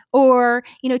 Or,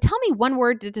 tell me one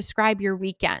word to describe your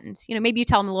weekend. Maybe you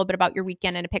tell them a little bit about your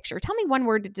weekend in a picture. Tell me one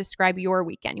word to describe your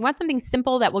weekend. You want something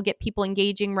simple that will get people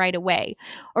engaging right away.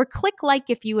 Or click like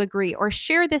if you agree. Or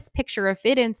share this picture if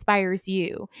it inspires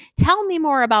you. Tell me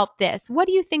more about this. What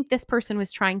do you think this person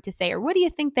was trying to say? Or what do you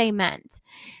think they meant?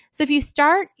 So if you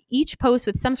start each post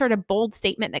with some sort of bold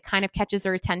statement that kind of catches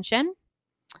their attention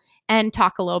and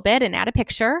talk a little bit and add a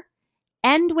picture,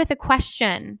 end with a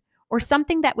question or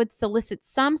something that would solicit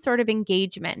some sort of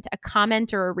engagement, a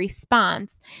comment or a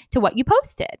response to what you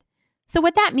posted. So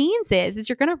what that means is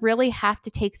you're going to really have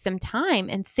to take some time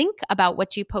and think about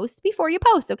what you post before you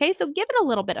post, okay? So give it a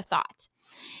little bit of thought.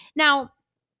 Now,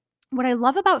 what I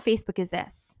love about Facebook is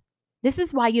this. This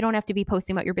is why you don't have to be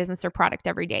posting about your business or product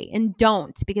every day. And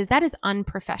don't, because that is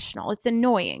unprofessional. It's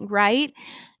annoying, right?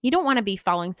 You don't want to be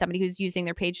following somebody who's using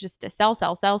their page just to sell. Okay.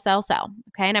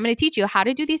 And I'm going to teach you how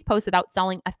to do these posts without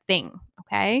selling a thing.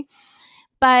 Okay.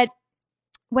 But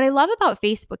what I love about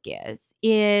Facebook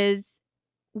is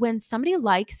when somebody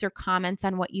likes or comments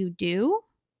on what you do,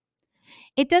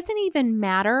 it doesn't even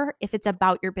matter if it's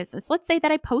about your business. Let's say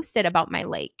that I posted about my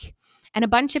lake. And a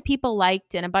bunch of people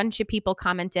liked and a bunch of people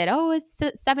commented, oh, it's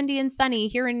 70 and sunny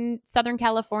here in Southern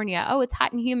California. Oh, it's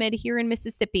hot and humid here in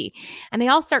Mississippi. And they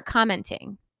all start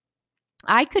commenting.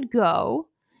 I could go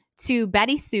to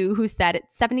Betty Sue, who said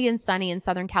it's 70 and sunny in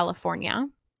Southern California.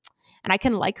 And I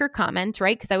can like her comment,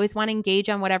 right? Because I always want to engage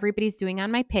on what everybody's doing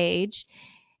on my page.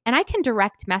 And I can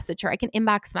direct message her. I can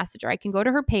inbox message her. I can go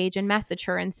to her page and message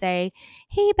her and say,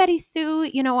 hey, Betty Sue,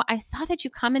 I saw that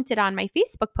you commented on my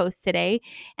Facebook post today,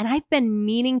 and I've been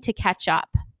meaning to catch up.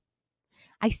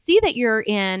 I see that you're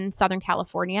in Southern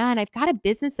California, and I've got a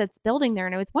business that's building there.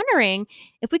 And I was wondering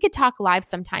if we could talk live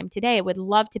sometime today. I would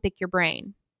love to pick your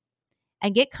brain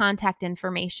and get contact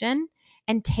information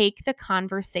and take the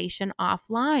conversation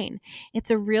offline.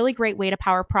 It's a really great way to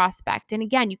power prospect. And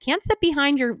again, you can't sit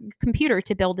behind your computer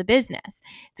to build a business.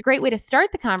 It's a great way to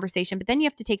start the conversation, but then you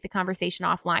have to take the conversation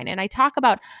offline. And I talk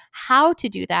about how to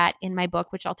do that in my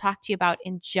book, which I'll talk to you about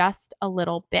in just a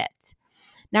little bit.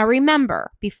 Now,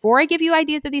 remember, before I give you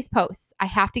ideas of these posts, I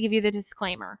have to give you the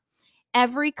disclaimer.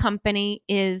 Every company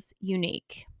is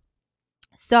unique.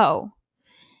 So,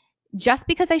 just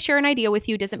because I share an idea with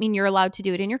you doesn't mean you're allowed to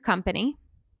do it in your company.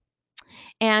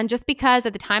 And just because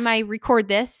at the time I record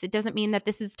this, it doesn't mean that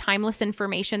this is timeless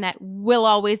information that we'll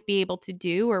always be able to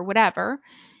do or whatever.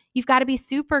 You've got to be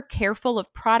super careful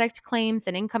of product claims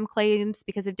and income claims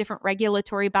because of different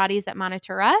regulatory bodies that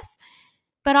monitor us,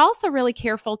 but also really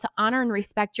careful to honor and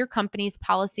respect your company's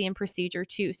policy and procedure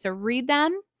too. So read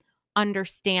them,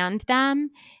 understand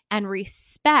them, and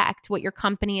respect what your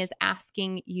company is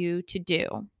asking you to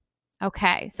do.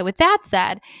 Okay, so with that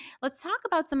said, let's talk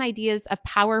about some ideas of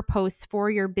power posts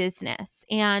for your business.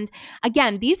 And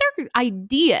again, these are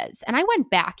ideas. And I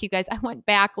went back, you guys,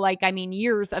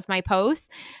 years of my posts.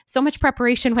 So much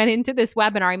preparation went into this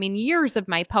webinar. Years of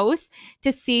my posts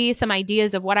to see some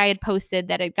ideas of what I had posted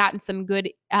that had gotten some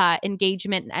good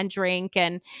engagement and drink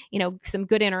and, some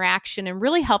good interaction and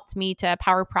really helped me to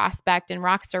power prospect and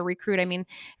rockstar recruit. I've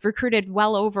recruited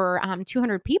well over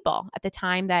 200 people at the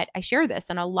time that I share this.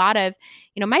 And a lot of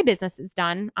my business is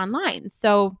done online.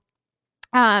 So,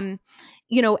 as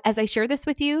I share this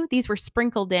with you, these were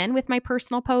sprinkled in with my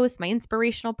personal posts, my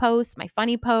inspirational posts, my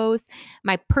funny posts,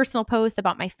 my personal posts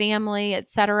about my family,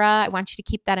 etc. I want you to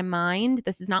keep that in mind.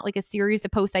 This is not like a series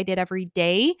of posts I did every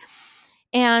day.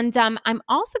 And I'm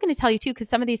also going to tell you too, because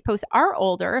some of these posts are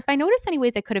older, if I notice any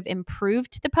ways I could have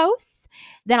improved the posts,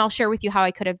 then I'll share with you how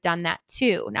I could have done that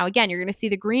too. Now, again, you're going to see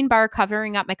the green bar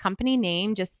covering up my company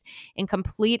name, just in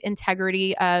complete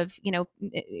integrity of,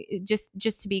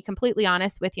 just to be completely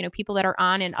honest with, people that are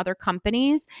on in other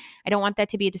companies. I don't want that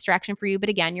to be a distraction for you, but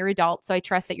again, you're adults. So I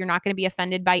trust that you're not going to be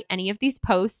offended by any of these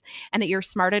posts and that you're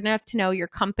smart enough to know your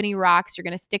company rocks. You're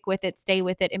going to stick with it, stay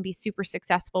with it, and be super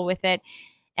successful with it.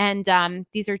 And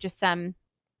these are just some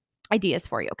ideas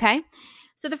for you, okay?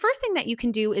 So the first thing that you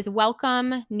can do is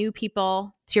welcome new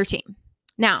people to your team.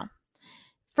 Now,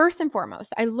 first and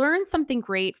foremost, I learned something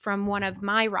great from one of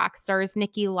my rock stars,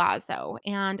 Nikki Lazo,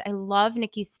 and I love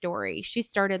Nikki's story. She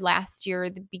started last year,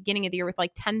 the beginning of the year, with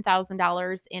like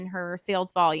 $10,000 in her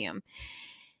sales volume.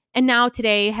 And now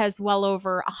today has well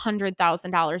over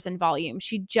 $100,000 in volume.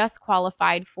 She just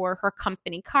qualified for her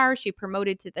company car. She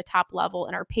promoted to the top level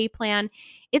in our pay plan.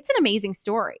 It's an amazing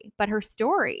story, but her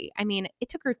story, it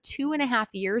took her 2.5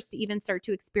 years to even start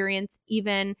to experience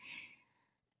even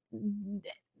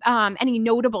any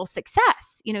notable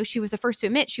success. She was the first to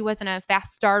admit she wasn't a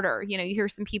fast starter. You hear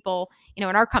some people, in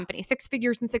our company, 6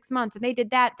 figures in 6 months, and they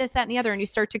did that, this, that, and the other. And you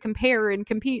start to compare and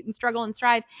compete and struggle and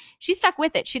strive. She stuck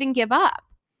with it. She didn't give up.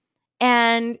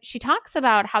 And she talks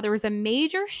about how there was a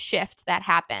major shift that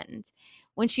happened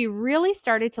when she really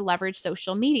started to leverage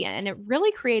social media. And it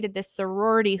really created this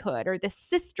sororityhood or this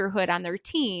sisterhood on their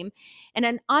team and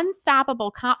an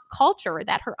unstoppable culture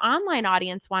that her online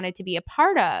audience wanted to be a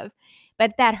part of,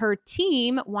 but that her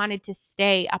team wanted to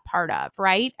stay a part of,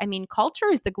 right?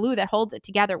 Culture is the glue that holds it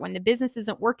together. When the business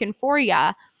isn't working for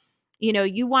you,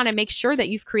 you want to make sure that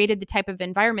you've created the type of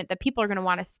environment that people are going to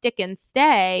want to stick and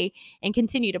stay and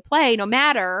continue to play no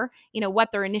matter,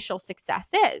 what their initial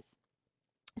success is.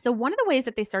 So one of the ways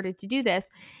that they started to do this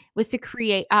was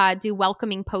to do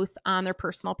welcoming posts on their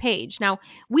personal page. Now,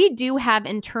 we do have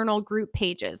internal group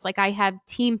pages. Like I have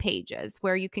team pages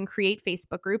where you can create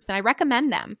Facebook groups, and I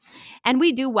recommend them. And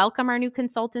we do welcome our new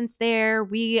consultants there.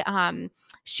 We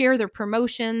share their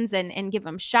promotions and give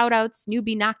them shout outs,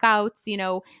 newbie knockouts,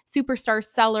 superstar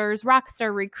sellers,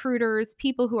 rockstar recruiters,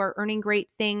 people who are earning great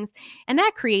things. And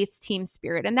that creates team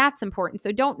spirit. And that's important.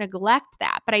 So don't neglect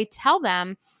that. But I tell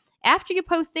them, after you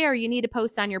post there, you need to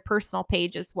post on your personal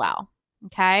page as well.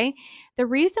 Okay. The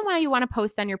reason why you want to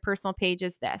post on your personal page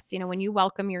is this, when you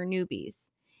welcome your newbies,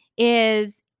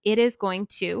 is it is going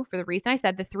to, for the reason I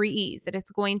said, the 3 E's, that it's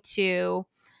going to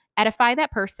edify that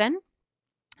person.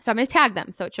 So I'm going to tag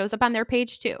them. So it shows up on their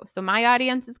page too. So my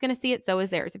audience is going to see it. So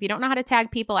is theirs. If you don't know how to tag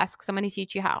people, ask someone to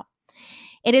teach you how.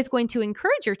 It is going to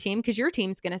encourage your team because your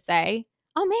team's going to say,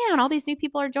 oh man, all these new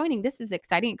people are joining. This is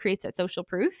exciting. It creates that social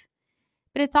proof.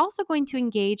 but it's also going to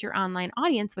engage your online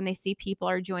audience when they see people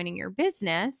are joining your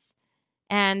business.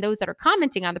 And those that are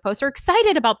commenting on the post are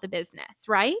excited about the business,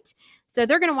 right? So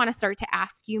they're going to want to start to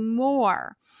ask you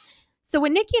more. So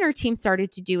what Nikki and her team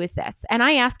started to do is this, and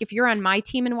I ask if you're on my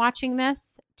team and watching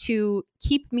this to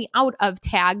keep me out of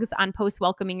tags on posts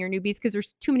welcoming your newbies, because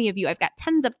there's too many of you. I've got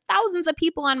tens of thousands of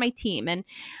people on my team, and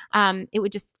it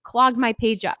would just clog my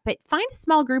page up. But find a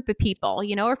small group of people,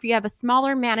 or if you have a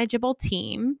smaller manageable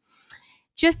team,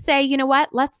 just say, you know what,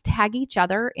 let's tag each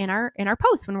other in our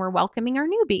posts when we're welcoming our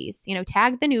newbies.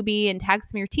 Tag the newbie and tag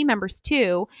some of your team members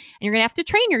too, and you're going to have to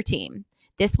train your team.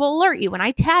 This will alert you when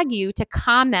I tag you to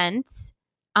comment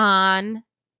on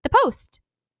the post.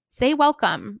 Say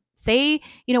welcome. Say,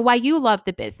 why you love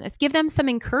the business. Give them some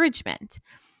encouragement.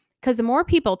 Because the more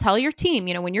people tell your team,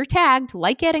 when you're tagged,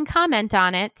 like it and comment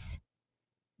on it,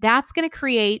 that's going to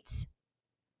create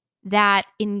that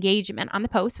engagement on the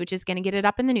post, which is going to get it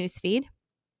up in the newsfeed.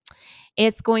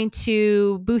 It's going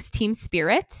to boost team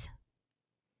spirit.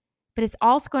 But it's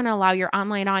also going to allow your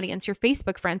online audience, your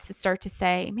Facebook friends, to start to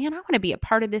say, man, I want to be a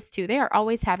part of this too. They are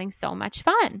always having so much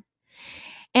fun.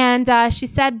 And she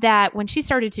said that when she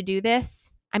started to do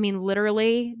this,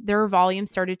 literally their volume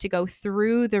started to go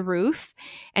through the roof.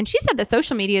 And she said that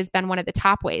social media has been one of the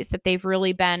top ways that they've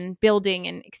really been building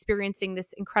and experiencing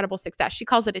this incredible success. She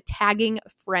calls it a tagging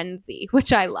frenzy,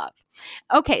 which I love.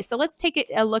 Okay, so let's take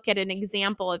a look at an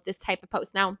example of this type of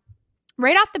post. Now,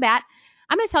 right off the bat,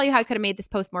 I'm going to tell you how I could have made this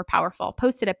post more powerful.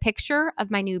 Posted a picture of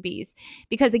my newbies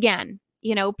because, again,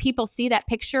 people see that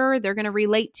picture, they're going to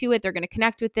relate to it, they're going to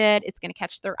connect with it, it's going to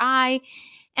catch their eye.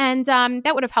 And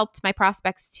that would have helped my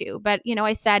prospects too. But,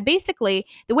 I said, basically,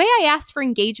 the way I asked for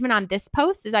engagement on this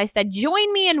post is I said,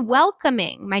 join me in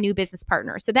welcoming my new business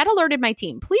partner. So that alerted my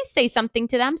team. Please say something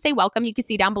to them. Say welcome. You can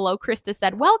see down below, Krista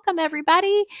said, welcome,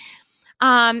 everybody.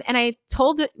 And I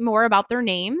told more about their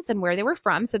names and where they were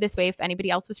from. So this way, if anybody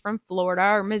else was from Florida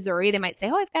or Missouri, they might say,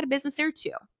 oh, I've got a business there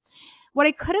too. What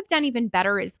I could have done even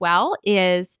better as well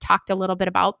is talked a little bit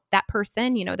about that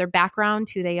person, their background,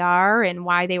 who they are, and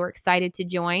why they were excited to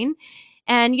join.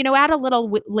 And, add a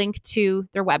little link to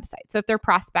their website. So if their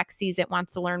prospect sees it,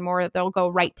 wants to learn more, they'll go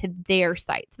right to their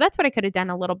site. So that's what I could have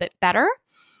done a little bit better.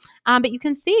 But you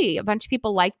can see a bunch of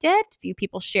people liked it, a few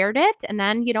people shared it, and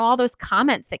then, all those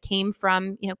comments that came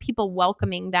from, people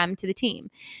welcoming them to the team.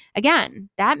 Again,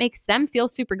 that makes them feel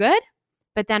super good.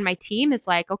 But then my team is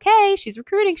like, okay, she's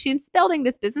recruiting, she's building,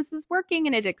 this business is working,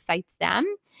 and it excites them.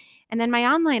 And then my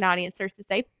online audience starts to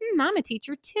say, I'm a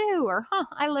teacher too, or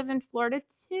I live in Florida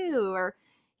too, or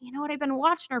you know what, I've been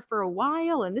watching her for a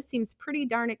while and this seems pretty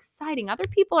darn exciting. Other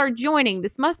people are joining.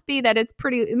 It must mean that it's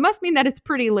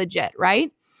pretty legit,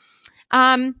 right?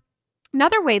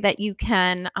 Another way that you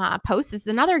can post, this is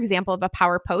another example of a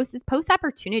power post, is post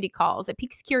opportunity calls. It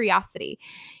piques curiosity.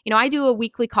 I do a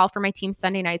weekly call for my team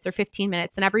Sunday nights or 15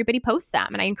 minutes, and everybody posts them.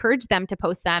 And I encourage them to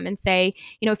post them and say,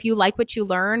 if you like what you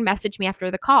learn, message me after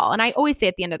the call. And I always say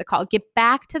at the end of the call, get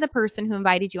back to the person who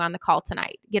invited you on the call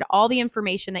tonight. Get all the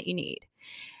information that you need.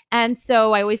 And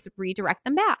so I always redirect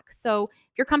them back. So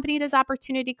if your company does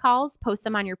opportunity calls, post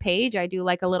them on your page. I do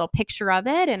like a little picture of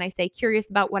it, and I say, curious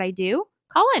about what I do?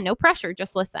 Call in, no pressure,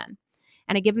 just listen.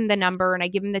 And I give them the number and I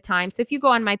give them the time. So if you go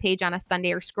on my page on a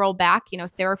Sunday or scroll back,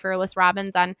 Sarah Fearless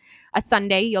Robbins on a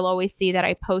Sunday, you'll always see that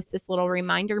I post this little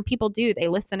reminder, and people do. They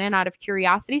listen in out of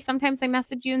curiosity. Sometimes I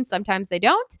message you and sometimes they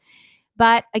don't.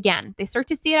 But again, they start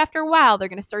to see it after a while. They're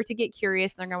going to start to get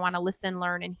curious. And they're going to want to listen,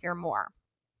 learn, and hear more.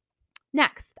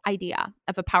 Next idea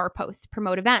of a power post,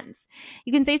 promote events.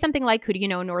 You can say something like, who do you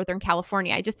know in Northern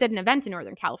California? I just did an event in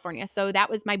Northern California. So that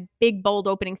was my big, bold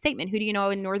opening statement. Who do you know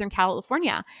in Northern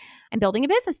California? I'm building a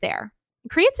business there.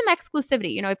 Create some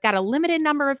exclusivity. I've got a limited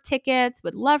number of tickets,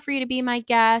 would love for you to be my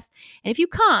guest. And if you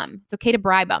come, it's okay to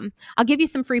bribe them. I'll give you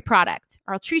some free product,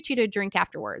 or I'll treat you to a drink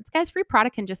afterwards. Guys, free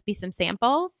product can just be some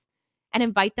samples, and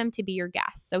invite them to be your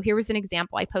guests. So here was an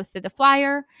example. I posted the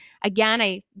flyer. Again,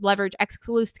 I leverage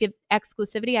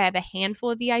exclusivity. I have a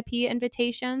handful of VIP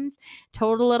invitations,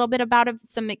 told a little bit about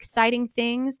some exciting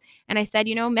things. And I said,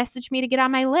 message me to get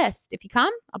on my list. If you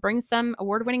come, I'll bring some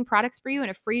award-winning products for you and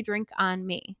a free drink on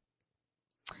me.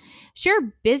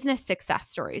 Share business success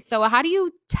stories. So how do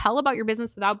you tell about your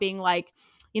business without being like,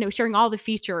 sharing all the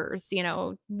features,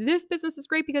 this business is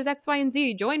great because X, Y, and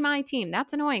Z, join my team.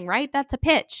 That's annoying, right? That's a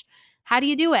pitch. How do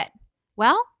you do it?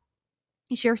 Well,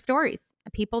 you share stories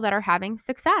of people that are having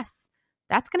success.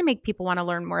 That's going to make people want to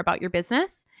learn more about your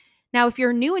business. Now, if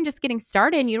you're new and just getting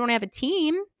started and you don't have a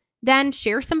team, then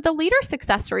share some of the leader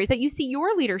success stories that you see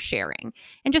your leaders sharing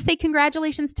and just say,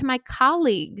 congratulations to my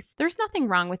colleagues. There's nothing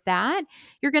wrong with that.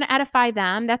 You're going to edify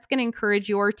them. That's going to encourage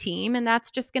your team, and that's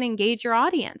just going to engage your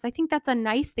audience. I think that's a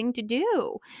nice thing to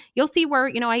do. You'll see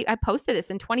where, I posted this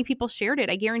and 20 people shared it.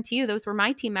 I guarantee you those were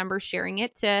my team members sharing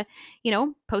it to,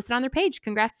 post it on their page.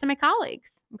 Congrats to my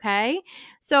colleagues. Okay.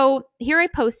 So here I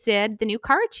posted the new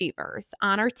car achievers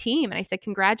on our team, and I said,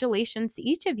 congratulations to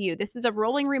each of you. This is a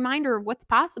rolling reminder of what's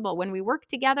possible when we work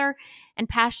together and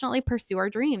passionately pursue our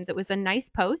dreams. It was a nice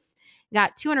post.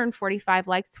 Got 245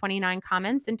 likes, 29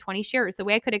 comments, and 20 shares. The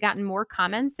way I could have gotten more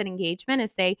comments and engagement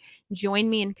is say, join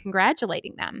me in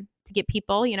congratulating them to get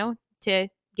people, to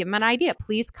give them an idea.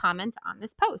 Please comment on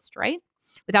this post, right?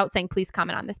 Without saying, please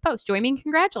comment on this post. Join me in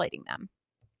congratulating them.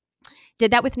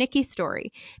 Did that with Nikki's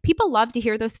story. People love to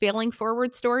hear those failing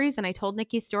forward stories. And I told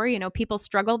Nikki's story, people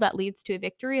struggle that leads to a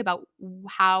victory, about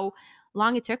how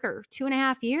long it took her,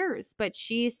 2.5 years, but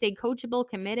she stayed coachable,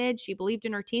 committed. She believed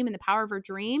in her team and the power of her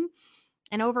dream.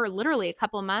 And over literally a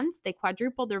couple of months, they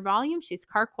quadrupled their volume. She's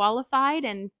car qualified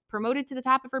and promoted to the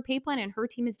top of her pay plan, and her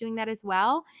team is doing that as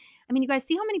well. I mean, you guys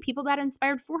see how many people that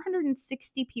inspired?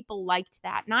 460 people liked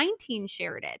that. 19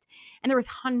 shared it. And there was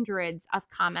hundreds of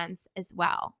comments as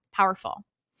well. Powerful.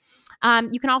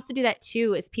 You can also do that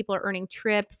too, as people are earning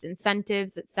trips,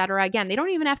 incentives, etc. Again, they don't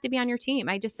even have to be on your team.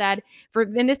 I just said,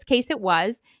 in this case, it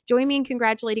was join me in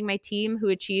congratulating my team who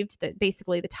achieved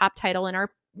basically the top title in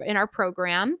our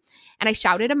program. And I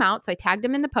shouted them out. So I tagged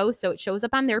them in the post so it shows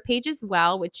up on their page as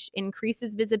well, which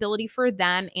increases visibility for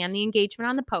them and the engagement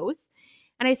on the post.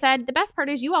 And I said, the best part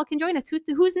is you all can join us.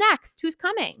 Who's next? Who's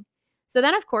coming? So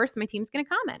then, of course, my team's going to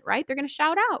comment, right? They're going to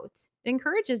shout out. It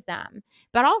encourages them,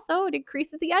 but also it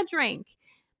increases the edge rank.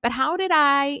 But how did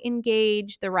I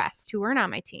engage the rest who weren't on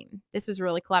my team? This was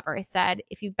really clever. I said,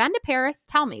 if you've been to Paris,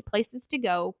 tell me places to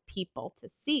go, people to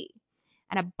see.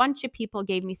 And a bunch of people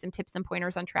gave me some tips and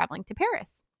pointers on traveling to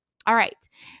Paris. All right,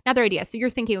 another idea. So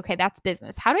you're thinking, okay, that's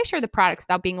business. How do I share the products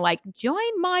without being like,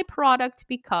 join my product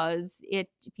because if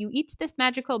you eat this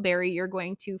magical berry, you're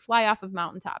going to fly off of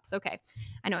mountaintops. Okay,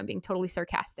 I know I'm being totally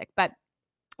sarcastic, but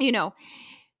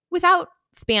without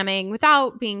spamming,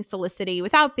 without being solicity,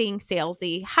 without being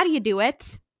salesy, how do you do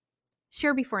it?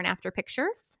 Share before and after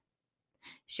pictures.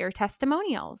 Share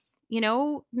testimonials.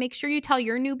 Make sure you tell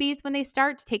your newbies when they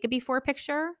start to take a before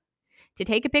picture, to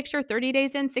take a picture 30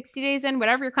 days in, 60 days in,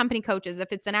 whatever your company coaches,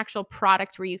 if it's an actual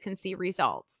product where you can see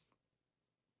results.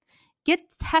 Get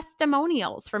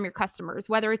testimonials from your customers,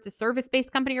 whether it's a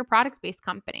service-based company or product-based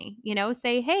company.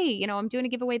 Say, hey, I'm doing a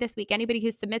giveaway this week. Anybody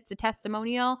who submits a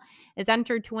testimonial is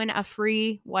entered to win a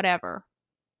free whatever.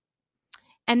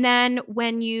 And then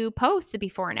when you post the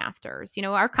before and afters,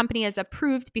 our company has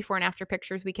approved before and after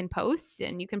pictures we can post,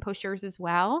 and you can post yours as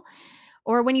well.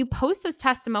 Or when you post those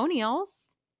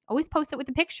testimonials, always post it with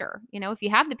a picture. If you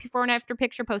have the before and after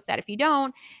picture, post that. If you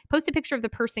don't, post a picture of the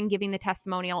person giving the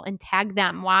testimonial and tag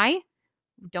them. Why?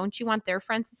 Don't you want their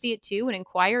friends to see it too and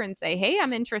inquire and say, hey,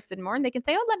 I'm interested in more? And they can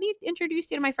say, oh, let me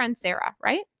introduce you to my friend Sarah,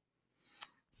 right?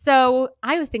 So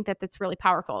I always think that that's really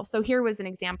powerful. So here was an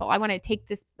example. I want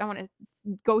to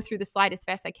go through the slide as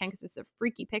fast as I can because it's a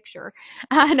freaky picture.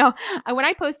 When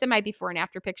I posted my before and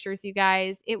after pictures, you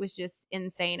guys, it was just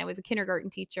insane. I was a kindergarten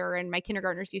teacher, and my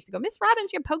kindergartners used to go, Miss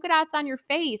Robbins, you have polka dots on your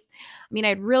face. I mean, I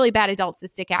had really bad adult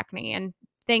cystic acne, and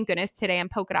thank goodness today I'm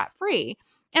polka dot free.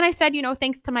 And I said,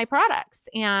 thanks to my products.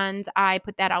 And I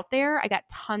put that out there. I got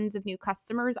tons of new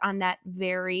customers on that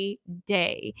very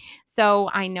day. So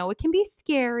I know it can be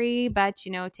scary, but,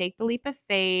 take the leap of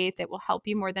faith. It will help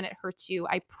you more than it hurts you.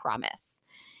 I promise.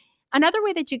 Another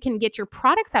way that you can get your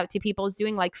products out to people is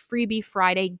doing like Freebie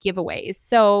Friday giveaways.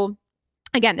 So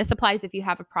again, this applies if you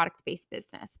have a product-based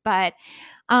business, but,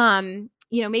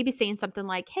 maybe saying something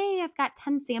like, hey, I've got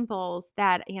 10 samples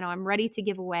that, I'm ready to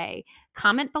give away.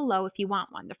 Comment below if you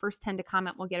want one. The first 10 to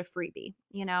comment will get a freebie,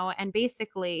 and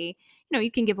basically,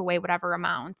 you can give away whatever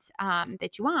amount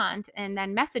that you want, and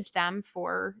then message them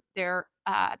for their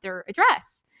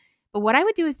address. But what I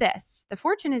would do is this. The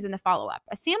fortune is in the follow-up.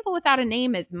 A sample without a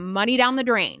name is money down the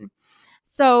drain.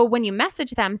 So when you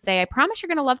message them, say, I promise you're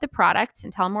going to love the product,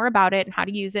 and tell them more about it and how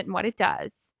to use it and what it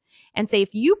does. And say,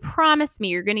 if you promise me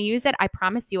you're going to use it, I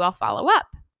promise you I'll follow up,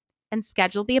 and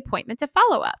schedule the appointment to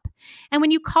follow up. And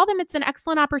when you call them, it's an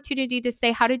excellent opportunity to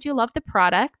say, how did you love the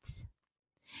product?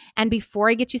 And before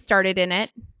I get you started in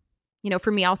it,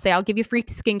 for me, I'll say, I'll give you free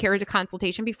skincare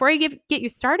consultation. Before I get you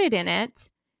started in it,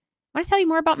 I want to tell you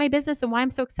more about my business and why I'm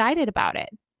so excited about it.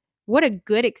 What a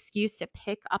good excuse to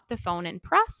pick up the phone and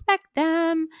prospect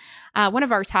them. One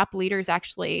of our top leaders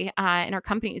actually in our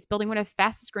company is building one of the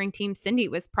fastest growing teams. Cindy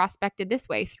was prospected this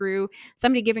way through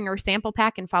somebody giving her a sample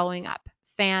pack and following up.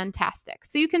 Fantastic.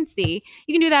 So you can see,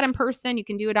 you can do that in person. You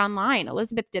can do it online.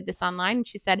 Elizabeth did this online and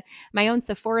she said, my own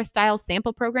Sephora style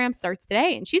sample program starts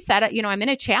today. And she said, I'm in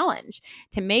a challenge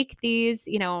to make these,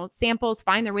 samples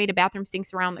find their way to bathroom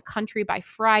sinks around the country by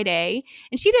Friday.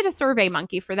 And she did a survey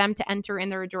monkey for them to enter in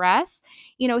their address.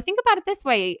 Think about it this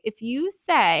way. If you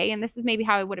say, and this is maybe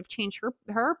how I would have changed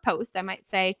her post, I might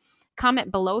say,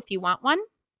 comment below if you want one,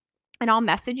 and I'll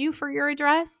message you for your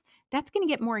address. That's going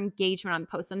to get more engagement on the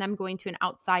post than them going to an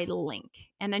outside link.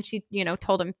 And then she,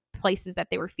 told them places that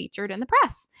they were featured in the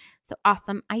press. So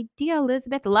awesome idea,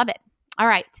 Elizabeth. Love it. All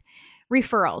right.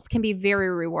 Referrals can be very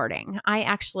rewarding. I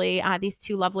actually, these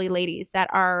two lovely ladies that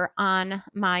are on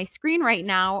my screen right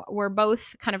now were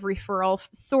both kind of referral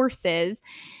sources.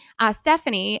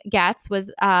 Stephanie Getz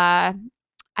was,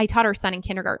 I taught her son in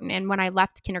kindergarten. And when I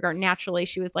left kindergarten, naturally,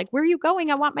 she was like, where are you going?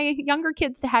 I want my younger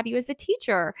kids to have you as a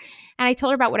teacher. And I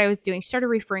told her about what I was doing. She started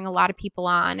referring a lot of people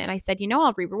on. And I said,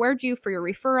 I'll reward you for your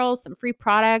referrals, some free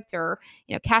product or,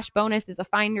 cash bonus is a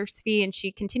finder's fee. And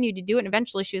she continued to do it. And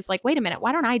eventually she was like, wait a minute,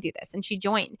 why don't I do this? And she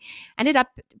joined, ended up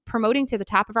promoting to the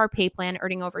top of our pay plan,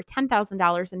 earning over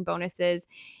 $10,000 in bonuses.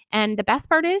 And the best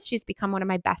part is she's become one of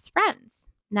my best friends.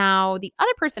 Now, the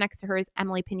other person next to her is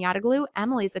Emily Pinataglou.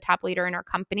 Emily is a top leader in our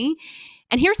company.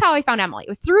 And here's how I found Emily. It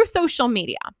was through social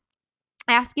media,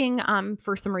 asking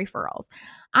for some referrals.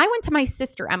 I went to my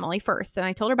sister, Emily, first, and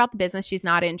I told her about the business. She's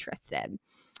not interested.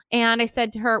 And I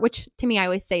said to her, which to me I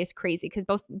always say is crazy because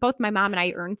both my mom and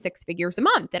I earn 6 figures a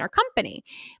month in our company,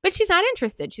 but she's not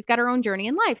interested. She's got her own journey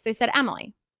in life. So I said,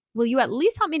 Emily, will you at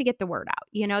least help me to get the word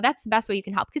out? That's the best way you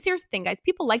can help. Because here's the thing, guys,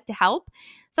 people like to help.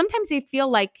 Sometimes they feel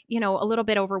like, a little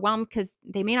bit overwhelmed because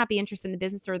they may not be interested in the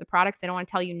business or the products. They don't want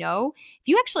to tell you no. If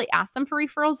you actually ask them for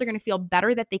referrals, they're going to feel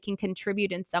better that they can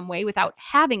contribute in some way without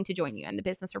having to join you in the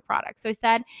business or product. So I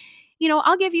said,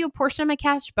 I'll give you a portion of my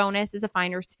cash bonus as a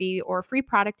finder's fee or a free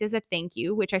product as a thank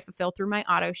you, which I fulfill through my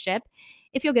auto ship,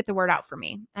 if you'll get the word out for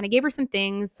me. And I gave her some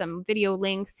things, some video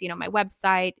links, my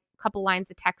website, couple lines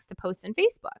of text to post on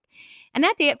Facebook. And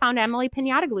that day I found Emily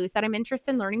Pinataglou, said, I'm interested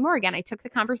in learning more. Again, I took the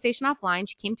conversation offline.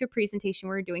 She came to a presentation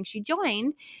we were doing. She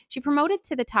joined. She promoted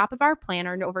to the top of our plan,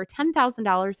 earned over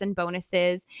 $10,000 in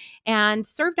bonuses, and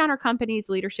served on our company's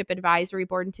leadership advisory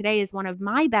board. And today is one of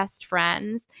my best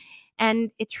friends. And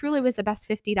it truly was the best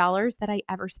 $50 that I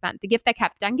ever spent, the gift that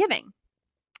kept on giving.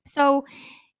 So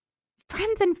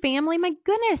friends and family, my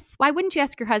goodness, why wouldn't you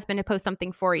ask your husband to post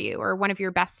something for you or one of your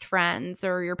best friends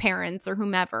or your parents or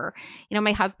whomever?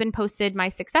 My husband posted my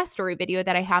success story video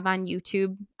that I have on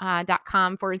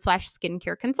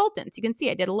youtube.com/skincare consultants. You can see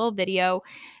I did a little video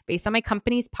based on my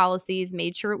company's policies,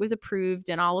 made sure it was approved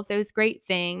and all of those great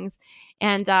things.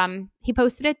 And he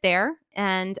posted it there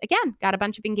and again, got a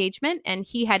bunch of engagement, and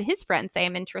he had his friends say,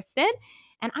 I'm interested.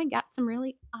 And I got some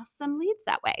really awesome leads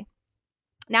that way.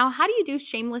 Now, how do you do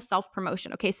shameless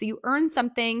self-promotion? Okay, so you earn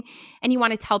something and you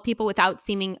want to tell people without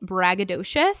seeming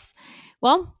braggadocious.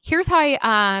 Well, here's how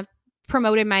I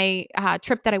promoted my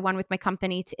trip that I won with my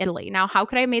company to Italy. Now, how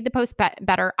could I have made the post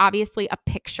better? Obviously, a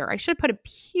picture. I should have put a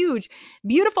huge,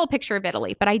 beautiful picture of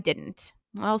Italy, but I didn't.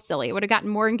 Well, silly. It would have gotten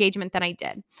more engagement than I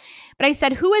did. But I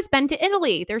said, who has been to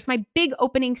Italy? There's my big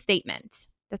opening statement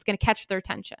that's going to catch their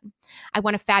attention. I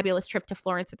won a fabulous trip to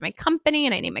Florence with my company,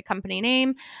 and I named my company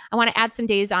name. I want to add some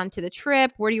days onto the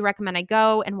trip. Where do you recommend I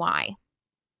go and why?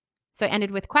 So I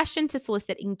ended with question to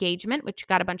solicit engagement, which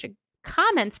got a bunch of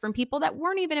comments from people that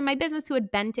weren't even in my business who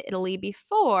had been to Italy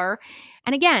before.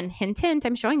 And again, hint, hint,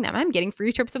 I'm showing them I'm getting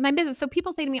free trips with my business. So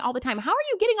people say to me all the time, how are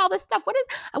you getting all this stuff?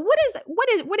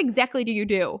 What exactly do you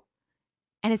do?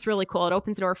 And it's really cool. It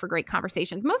opens the door for great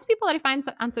conversations. Most people that I find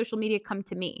on social media come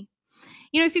to me.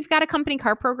 If you've got a company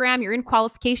car program, you're in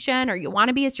qualification or you want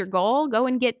to be, it's your goal, go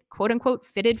and get quote unquote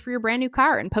fitted for your brand new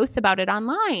car and post about it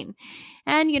online.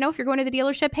 And, if you're going to the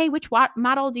dealership, hey, which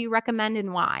model do you recommend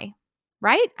and why?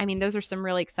 Right? I mean, those are some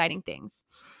really exciting things.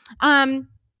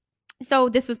 So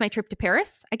this was my trip to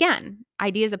Paris. Again,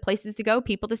 ideas of places to go,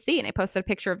 people to see. And I posted a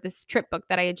picture of this trip book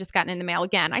that I had just gotten in the mail.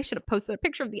 Again, I should have posted a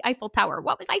picture of the Eiffel Tower.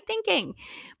 What was I thinking?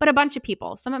 But a bunch of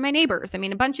people, some of my neighbors,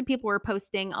 a bunch of people were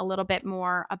posting a little bit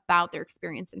more about their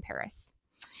experience in Paris.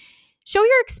 Show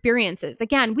your experiences.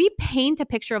 Again, we paint a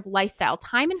picture of lifestyle,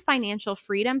 time and financial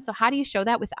freedom. So how do you show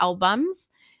that with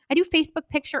albums? I do Facebook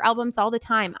picture albums all the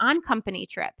time on company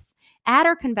trips. At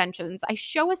our conventions, I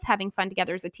show us having fun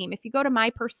together as a team. If you go to my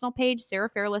personal page, Sarah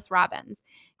Fairless Robbins,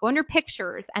 go under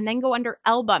pictures and then go under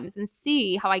albums and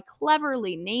see how I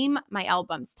cleverly name my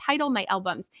albums, title my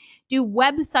albums, do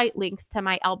website links to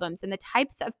my albums, and the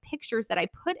types of pictures that I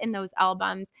put in those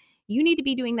albums. You need to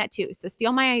be doing that too. So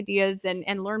steal my ideas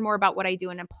and learn more about what I do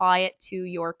and apply it to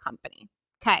your company.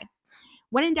 Okay.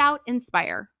 When in doubt,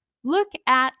 inspire. Look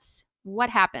at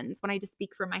what happens when I just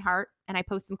speak from my heart and I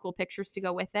post some cool pictures to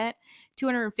go with it.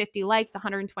 250 likes,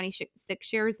 126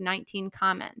 shares, 19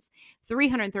 comments,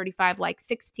 335 likes,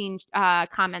 16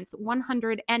 comments,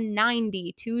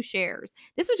 192 shares.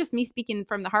 This was just me speaking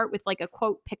from the heart with like a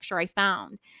quote picture I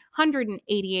found.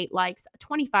 188 likes,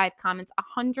 25 comments,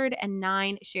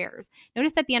 109 shares.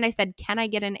 Notice at the end I said, can I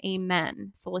get an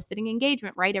amen? Soliciting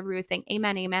engagement, right? Everyone was saying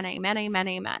amen, amen, amen, amen,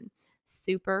 amen.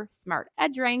 Super smart.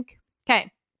 Ed drank. Okay.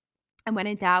 And when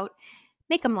in doubt,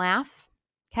 make them laugh.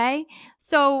 Okay.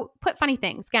 So put funny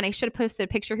things. Again, I should have posted a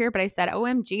picture here, but I said,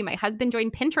 OMG, my husband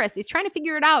joined Pinterest. He's trying to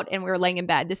figure it out. And we were laying in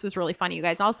bed. This was really funny, you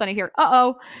guys. All of a sudden I hear,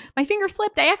 uh-oh, my finger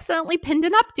slipped. I accidentally pinned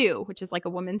an updo, which is like a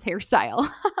woman's hairstyle.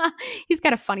 He's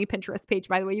got a funny Pinterest page,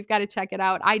 by the way. You've got to check it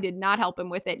out. I did not help him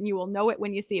with it, and you will know it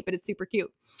when you see it, but it's super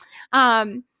cute.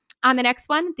 On the next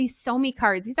one, these SoMe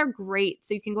cards, these are great.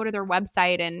 So you can go to their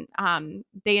website, and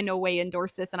they in no way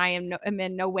endorse this, and I am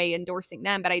in no way endorsing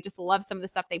them, but I just love some of the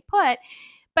stuff they put.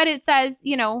 But it says,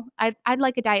 I'd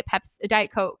like a Diet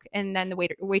Coke. And then the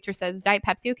waitress says, Diet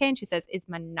Pepsi okay? And she says, is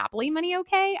Monopoly money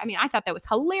okay? I mean, I thought that was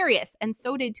hilarious. And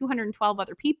so did 212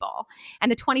 other people,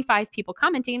 and the 25 people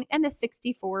commenting, and the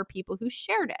 64 people who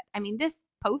shared it. I mean, this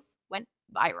post went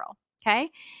viral.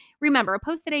 Okay. Remember, a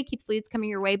post today keeps leads coming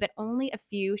your way, but only a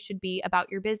few should be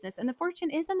about your business. And the fortune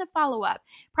is in the follow-up.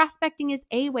 Prospecting is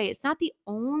a way. It's not the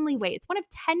only way. It's one of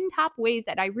 10 top ways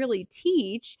that I really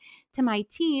teach to my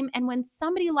team. And when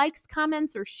somebody likes,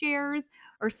 comments, or shares,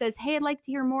 or says, hey, I'd like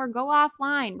to hear more, go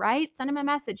offline, right? Send them a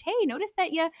message. Hey, notice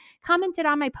that you commented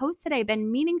on my post today. I've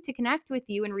been meaning to connect with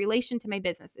you in relation to my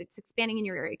business. It's expanding in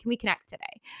your area. Can we connect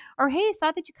today? Or, hey, I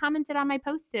saw that you commented on my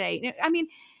post today. I mean,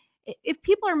 if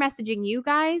people are messaging you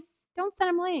guys, don't send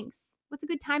them links. What's a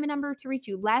good time and number to reach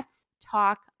you? Let's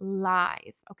talk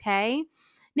live, okay?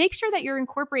 Make sure that you're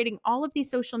incorporating all of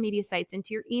these social media sites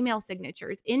into your email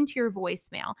signatures, into your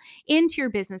voicemail, into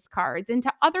your business cards,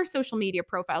 into other social media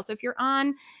profiles. If you're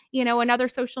on, another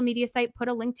social media site, put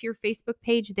a link to your Facebook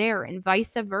page there, and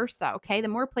vice versa, okay? The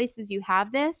more places you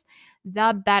have this,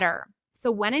 the better. So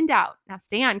when in doubt, now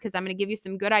stay on, because I'm going to give you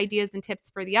some good ideas and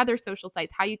tips for the other social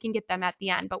sites, how you can get them at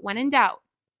the end. But when in doubt,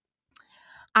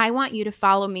 I want you to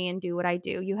follow me and do what I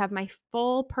do. You have my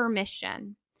full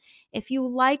permission. If you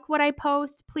like what I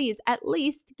post, please at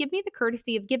least give me the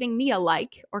courtesy of giving me a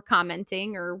like or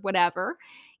commenting or whatever,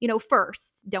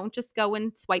 first. Don't just go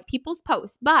and swipe people's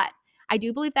posts. But I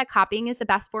do believe that copying is the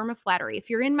best form of flattery. If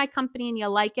you're in my company and you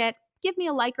like it, give me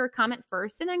a like or a comment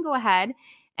first, and then go ahead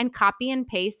and copy and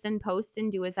paste and post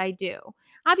and do as I do.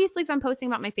 Obviously, if I'm posting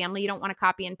about my family, you don't want to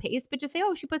copy and paste, but just say,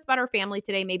 oh, she posts about her family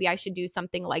today. Maybe I should do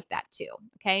something like that too.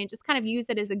 Okay. And just kind of use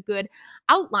it as a good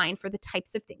outline for the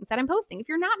types of things that I'm posting. If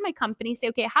you're not in my company, say,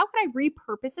 okay, how could I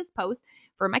repurpose this post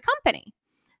for my company?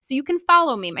 So you can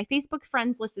follow me. My Facebook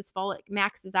friends list is full. It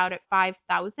maxes out at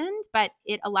 5,000, but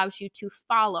it allows you to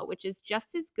follow, which is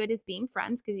just as good as being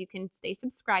friends, because you can stay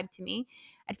subscribed to me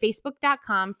at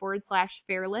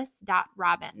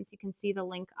facebook.com/fairless.robbins. You can see the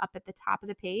link up at the top of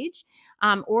the page,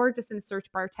 or just in the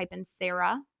search bar, type in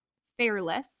Sarah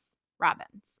Fairless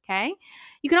Robbins. Okay.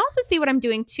 You can also see what I'm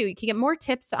doing too. You can get more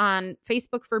tips on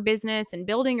Facebook for business and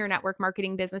building your network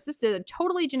marketing business. This is a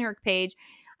totally generic page.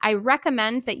 I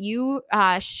recommend that you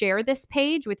share this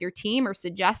page with your team, or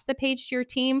suggest the page to your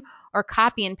team, or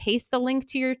copy and paste the link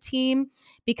to your team,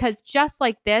 because just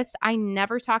like this, I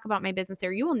never talk about my business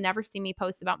there. You will never see me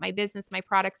post about my business, my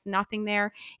products, nothing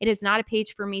there. It is not a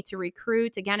page for me to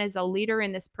recruit. Again, as a leader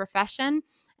in this profession,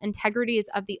 integrity is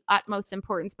of the utmost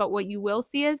importance. But what you will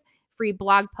see is free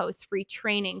blog posts, free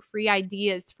training, free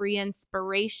ideas, free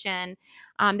inspiration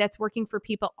that's working for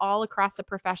people all across the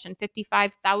profession.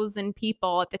 55,000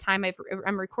 people at the time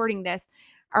I'm recording this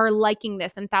are liking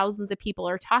this, and thousands of people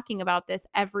are talking about this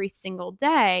every single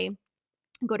day.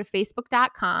 Go to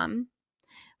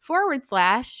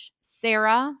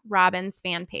facebook.com/Sarah Robbins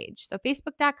fan page. So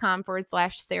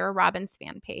facebook.com/Sarah Robbins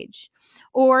fan page.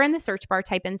 Or in the search bar,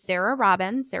 type in Sarah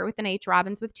Robbins, Sarah with an H,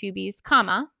 Robbins with 2 B's,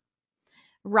 comma,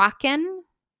 Rockin'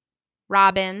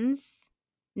 Robbins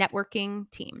networking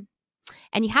team.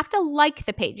 And you have to like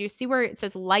the page. You see where it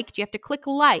says liked? You have to click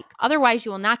like. Otherwise, you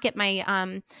will not get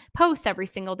my posts every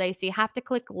single day. So you have to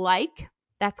click like.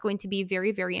 That's going to be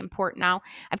very, very important. Now,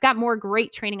 I've got more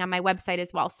great training on my website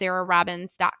as well,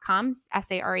 sarahrobbins.com,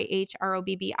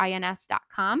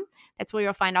 SARAHROBBINS.com. That's where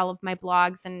you'll find all of my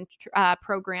blogs and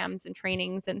programs and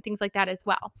trainings and things like that as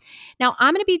well. Now,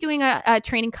 I'm going to be doing a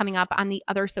training coming up on the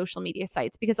other social media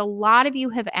sites because a lot of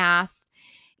you have asked,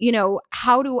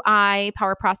 how do I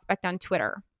power prospect on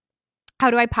Twitter? How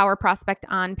do I power prospect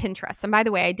on Pinterest? And by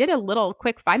the way, I did a little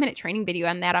quick 5-minute training video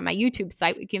on that on my YouTube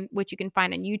site, which you can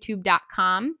find on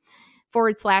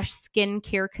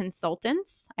youtube.com/skincare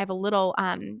consultants. I have a little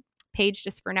page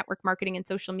just for network marketing and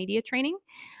social media training.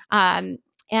 And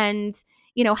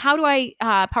how do I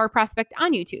power prospect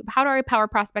on YouTube? How do I power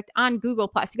prospect on Google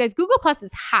Plus? You guys, Google Plus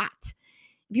is hot.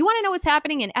 If you want to know what's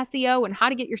happening in SEO and how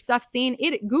to get your stuff seen,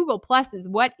 Google Plus is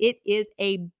what it is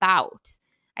about.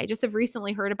 I just have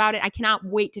recently heard about it. I cannot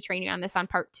wait to train you on this on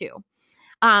part 2.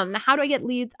 How do I get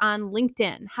leads on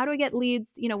LinkedIn? How do I get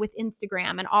leads, with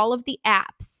Instagram and all of the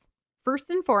apps? First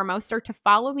and foremost, start to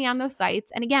follow me on those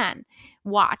sites. And again,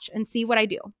 watch and see what I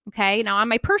do. Okay. Now on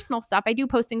my personal stuff, I do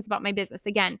post things about my business.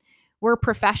 Again, we're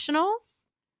professionals.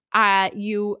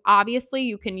 You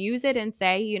can use it and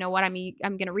say, you know what, I'm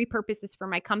going to repurpose this for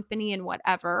my company and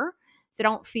whatever. So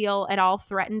don't feel at all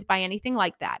threatened by anything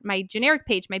like that. My generic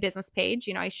page, my business page,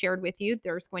 I shared with you,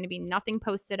 there's going to be nothing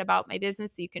posted about my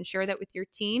business. So you can share that with your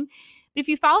team. But if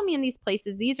you follow me in these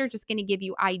places, these are just going to give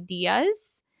you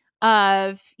ideas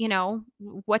of,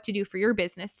 what to do for your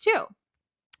business too.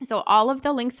 So all of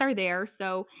the links are there.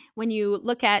 So when you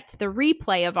look at the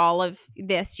replay of all of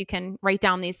this, you can write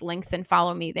down these links and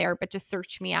follow me there, but just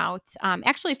search me out.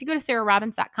 Actually, if you go to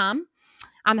sarahrobbins.com,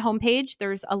 on the homepage,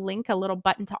 there's a link, a little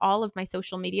button to all of my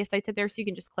social media sites up there. So you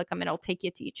can just click them and it'll take you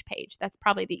to each page. That's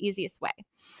probably the easiest way.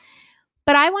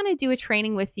 But I want to do a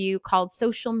training with you called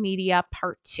Social Media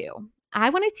Part 2. I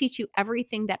want to teach you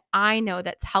everything that I know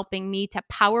that's helping me to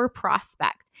power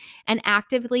prospect and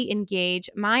actively engage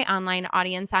my online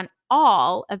audience on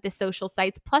all of the social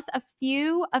sites, plus a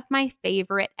few of my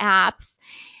favorite apps.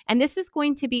 And this is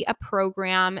going to be a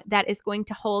program that is going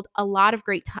to hold a lot of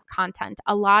great content,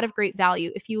 a lot of great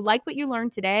value. If you like what you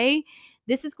learned today,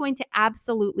 this is going to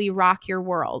absolutely rock your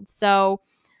world. So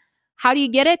how do you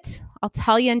get it? I'll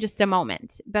tell you in just a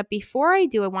moment. But before I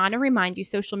do, I want to remind you,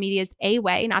 social media is a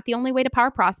way, not the only way to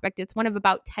power prospect. It's one of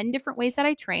about 10 different ways that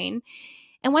I train.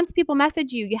 And once people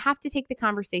message you, you have to take the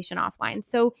conversation offline.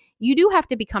 So you do have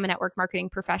to become a network marketing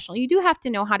professional. You do have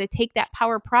to know how to take that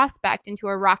power prospect into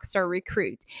a rock star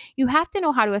recruit. You have to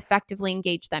know how to effectively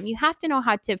engage them. You have to know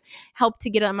how to help to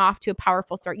get them off to a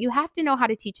powerful start. You have to know how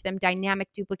to teach them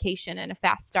dynamic duplication and a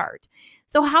fast start.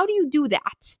 So how do you do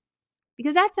that?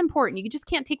 Because that's important. You just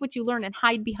can't take what you learn and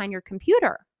hide behind your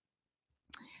computer.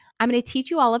 I'm going to teach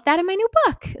you all of that in my new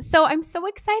book. So I'm so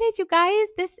excited, you guys.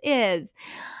 This is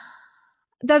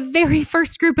the very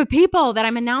first group of people that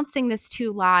I'm announcing this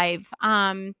to live.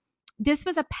 This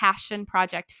was a passion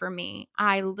project for me.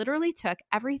 I literally took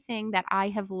everything that I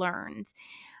have learned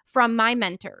from my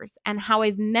mentors and how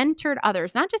I've mentored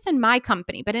others, not just in my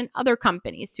company, but in other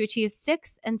companies to achieve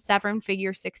 6- and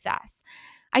 7-figure success.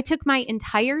 I took my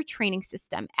entire training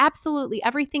system, absolutely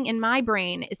everything in my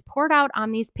brain is poured out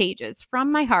on these pages from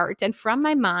my heart and from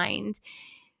my mind.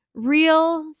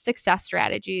 Real success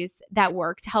strategies that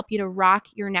work to help you to rock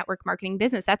your network marketing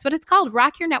business. That's what it's called,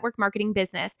 Rock Your Network Marketing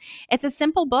Business. It's a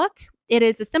simple book. It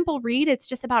is a simple read. It's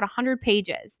just about 100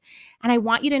 pages. And I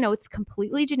want you to know it's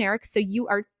completely generic. So you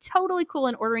are totally cool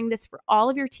in ordering this for all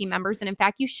of your team members. And in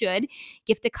fact, you should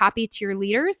gift a copy to your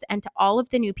leaders and to all of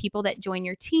the new people that join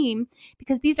your team,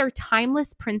 because these are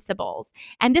timeless principles.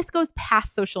 And this goes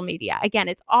past social media. Again,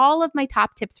 it's all of my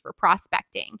top tips for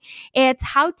prospecting. It's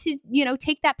how to,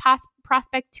 take that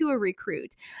prospect to a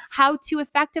recruit, how to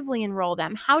effectively enroll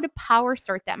them, how to power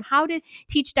start them, how to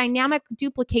teach dynamic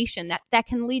duplication that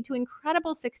can lead to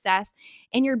incredible success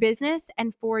in your business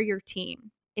and for your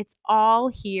team. It's all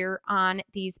here on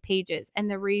these pages. And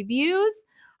the reviews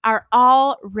are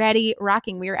already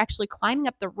rocking. We are actually climbing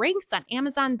up the ranks on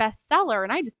Amazon bestseller.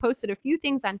 And I just posted a few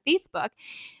things on Facebook,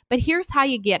 but here's how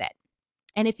you get it.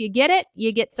 And if you get it,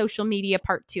 you get Social Media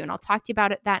Part 2. And I'll talk to you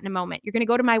about that in a moment. You're going to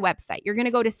go to my website. You're going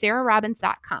to go to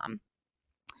sarahrobbins.com.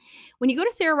 When you go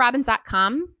to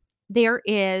sarahrobbins.com, there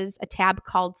is a tab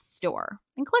called Store,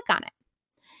 and click on it.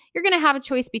 You're going to have a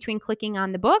choice between clicking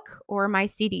on the book or my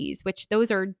CDs, which those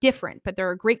are different, but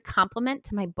they're a great complement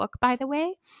to my book, by the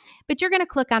way. But you're going to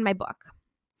click on my book.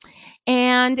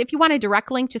 And if you want a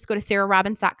direct link, just go to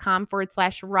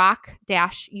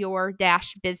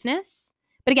sarahrobbins.com/rock-your-business.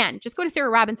 But again, just go to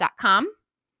sarahrobbins.com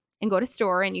and go to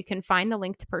store, and you can find the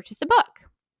link to purchase a book.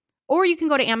 Or you can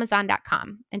go to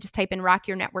Amazon.com and just type in Rock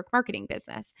Your Network Marketing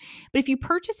Business. But if you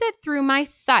purchase it through my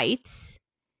site,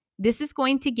 this is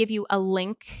going to give you a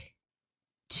link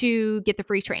to get the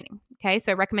free training. Okay,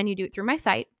 so I recommend you do it through my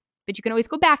site, but you can always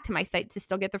go back to my site to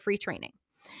still get the free training.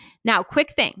 Now,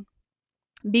 quick thing.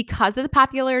 Because of the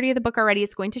popularity of the book already,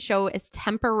 it's going to show as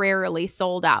temporarily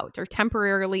sold out or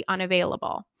temporarily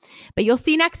unavailable. But you'll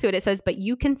see next to it, it says, but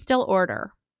you can still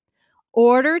order.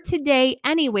 Order today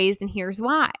anyways, and here's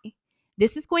why.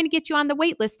 This is going to get you on the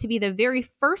wait list to be the very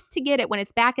first to get it when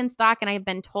it's back in stock. And I have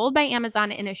been told by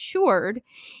Amazon and assured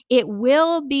it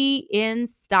will be in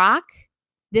stock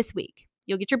this week.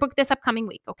 You'll get your book this upcoming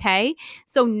week, okay?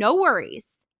 So no worries.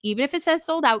 Even if it says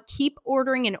sold out, keep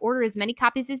ordering and order as many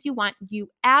copies as you want. You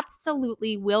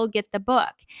absolutely will get the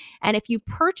book. And if you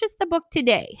purchase the book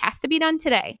today, has to be done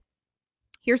today,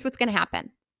 here's what's going to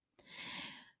happen.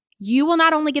 You will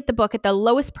not only get the book at the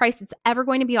lowest price it's ever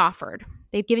going to be offered.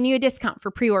 They've given you a discount for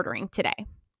pre-ordering today.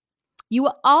 You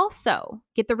will also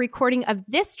get the recording of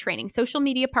this training, Social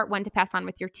Media Part 1, to pass on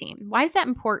with your team. Why is that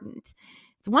important?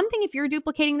 It's one thing if you're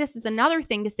duplicating this, is another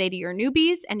thing to say to your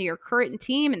newbies and to your current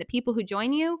team and the people who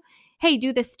join you, hey,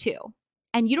 do this too.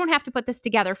 And you don't have to put this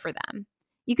together for them.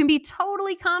 You can be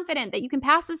totally confident that you can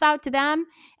pass this out to them.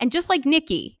 And just like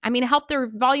Nikki, help their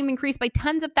volume increase by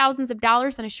tens of thousands of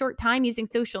dollars in a short time using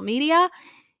social media.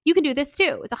 You can do this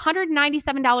too. It's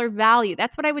 $197 value.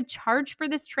 That's what I would charge for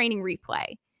this training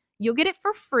replay. You'll get it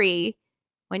for free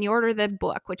when you order the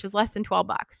book, which is less than $12.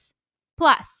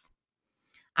 Plus,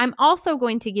 I'm also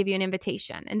going to give you an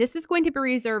invitation, and this is going to be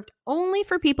reserved only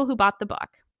for people who bought the book,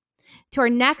 to our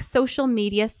next Social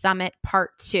Media Summit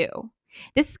Part 2.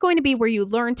 This is going to be where you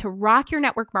learn to rock your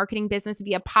network marketing business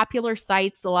via popular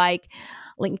sites like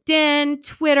LinkedIn,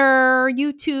 Twitter,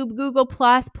 YouTube, Google+,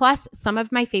 plus some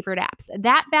of my favorite apps.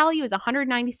 That value is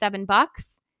 $197.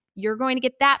 You're going to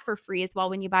get that for free as well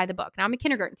when you buy the book. Now, I'm a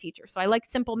kindergarten teacher, so I like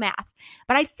simple math,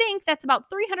 but I think that's about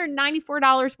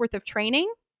 $394 worth of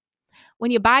training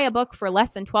when you buy a book for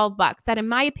less than $12. That, in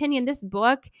my opinion, this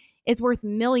book is worth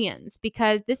millions,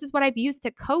 because this is what I've used to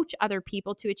coach other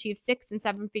people to achieve 6- and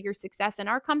 7-figure success in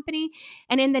our company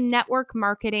and in the network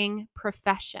marketing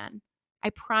profession.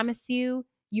 I promise you,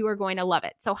 you are going to love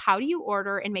it. So how do you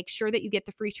order and make sure that you get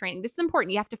the free training? This is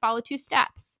important. You have to follow 2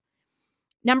 steps.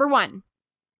 Number 1,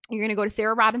 you're going to go to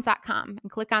sarahrobbins.com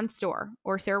and click on store,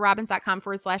 or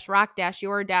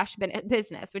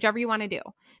sarahrobbins.com/rock-your-business, whichever you want to do.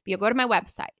 But you'll go to my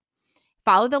website.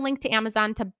 Follow the link to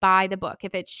Amazon to buy the book.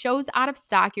 If it shows out of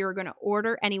stock, you're going to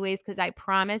order anyways, because I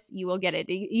promise you will get it.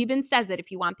 It even says it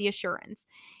if you want the assurance.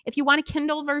 If you want a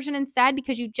Kindle version instead,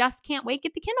 because you just can't wait,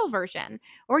 get the Kindle version,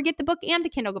 or get the book and the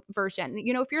Kindle version.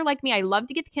 If you're like me, I love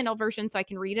to get the Kindle version so I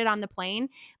can read it on the plane,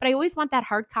 but I always want that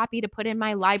hard copy to put in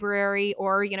my library,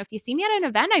 or, if you see me at an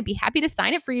event, I'd be happy to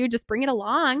sign it for you. Just bring it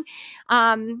along.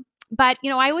 But,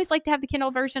 I always like to have the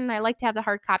Kindle version, and I like to have the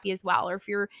hard copy as well. Or if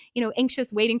you're,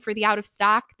 anxious waiting for the out of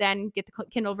stock, then get the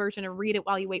Kindle version and read it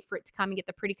while you wait for it to come and get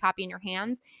the pretty copy in your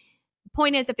hands. The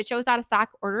point is, if it shows out of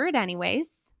stock, order it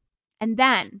anyways. And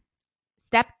then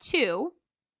step 2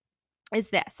 is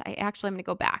this. I'm going to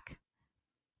go back.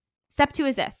 Step 2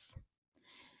 is this.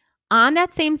 On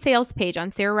that same sales page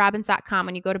on sarahrobbins.com,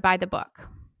 when you go to buy the book,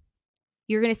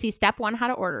 you're going to see step 1, how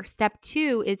to order. Step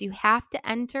 2 is you have to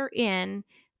enter in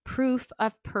proof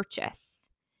of purchase.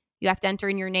 You have to enter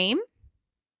in your name.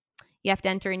 You have to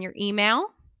enter in your email.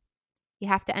 You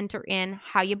have to enter in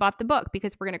how you bought the book,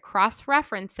 because we're going to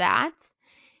cross-reference that.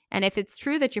 And if it's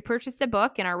true that you purchased the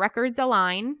book and our records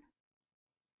align,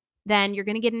 then you're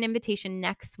going to get an invitation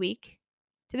next week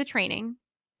to the training,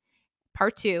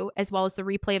 Part 2, as well as the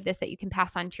replay of this that you can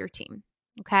pass on to your team.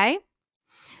 Okay?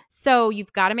 So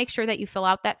you've got to make sure that you fill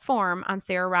out that form on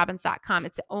sarahrobbins.com.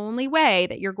 It's the only way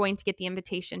that you're going to get the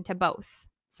invitation to both.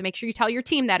 So make sure you tell your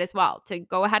team that as well, to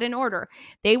go ahead and order.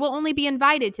 They will only be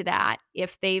invited to that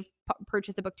if they've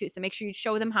purchased the book too. So make sure you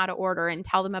show them how to order and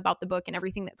tell them about the book and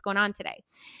everything that's going on today.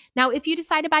 Now, if you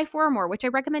decide to buy 4 or more, which I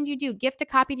recommend you do, gift a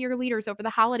copy to your leaders over the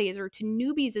holidays or to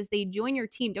newbies as they join your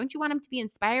team. Don't you want them to be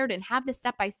inspired and have this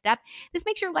step-by-step? This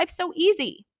makes your life so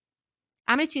easy.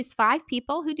 I'm going to choose 5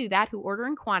 people who do that, who order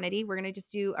in quantity. We're going to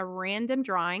just do a random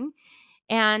drawing,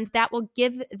 and that will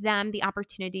give them the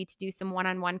opportunity to do some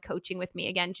one-on-one coaching with me.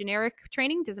 Again, generic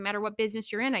training, doesn't matter what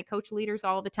business you're in. I coach leaders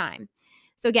all the time.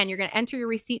 So again, you're going to enter your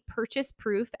receipt purchase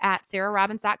proof at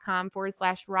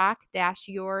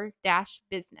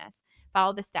sarahrobbins.com/rock-your-business.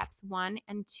 Follow the steps 1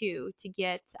 and 2 to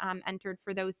get entered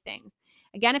for those things.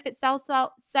 Again, if it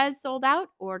says sold out,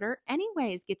 order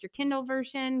anyways. Get your Kindle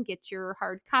version, get your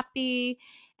hard copy,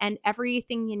 and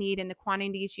everything you need in the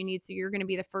quantities you need. So you're going to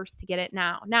be the first to get it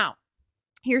now. Now,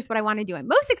 here's what I want to do. I'm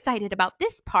most excited about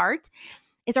this part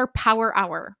is our power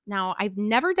hour. Now, I've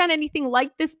never done anything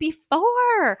like this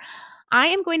before. I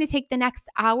am going to take the next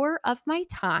hour of my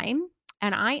time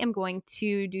and I am going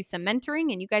to do some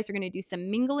mentoring, and you guys are going to do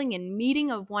some mingling and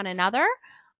meeting of one another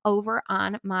over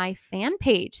on my fan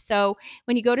page. So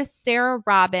when you go to Sarah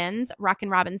Robbins, Rockin'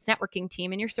 Robbins Networking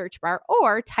Team in your search bar,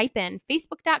 or type in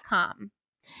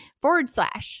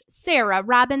facebook.com/Sarah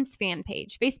Robbins fan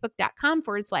page,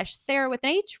 facebook.com/Sarah with an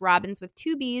H, Robbins with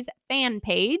two B's fan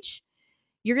page,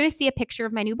 you're going to see a picture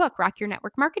of my new book, Rock Your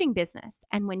Network Marketing Business.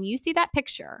 And when you see that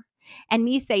picture and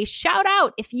me say, shout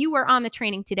out if you were on the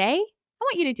training today, I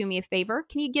want you to do me a favor.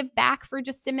 Can you give back for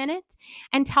just a minute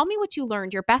and tell me what you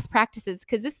learned, your best practices,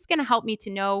 because this is going to help me to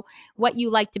know what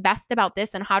you liked best about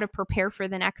this and how to prepare for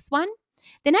the next one.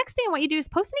 The next thing I want you to do is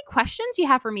post any questions you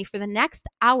have for me for the next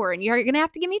hour. And you're going to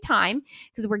have to give me time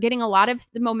because we're getting a lot of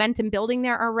the momentum building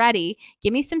there already.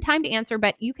 Give me some time to answer,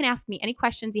 but you can ask me any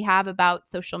questions you have about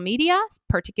social media,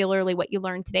 particularly what you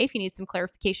learned today if you need some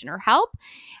clarification or help,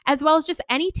 as well as just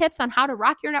any tips on how to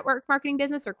rock your network marketing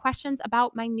business or questions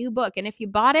about my new book. And if you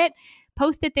bought it,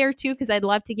 post it there too, because I'd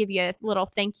love to give you a little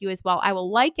thank you as well. I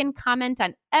will like and comment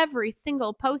on every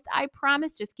single post. I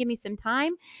promise. Just give me some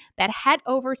time. But head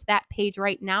over to that page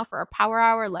right now for our power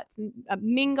hour. Let's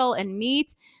mingle and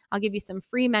meet. I'll give you some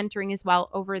free mentoring as well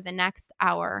over the next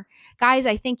hour. Guys,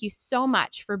 I thank you so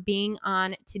much for being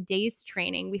on today's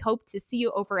training. We hope to see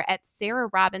you over at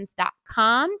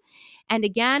sarahrobbins.com. And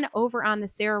again, over on the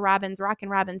Sarah Robbins, Rockin'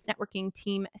 Robbins Networking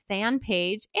Team fan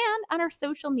page and on our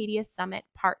Social Media Summit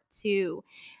Part 2.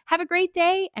 Have a great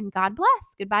day and God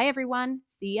bless. Goodbye, everyone.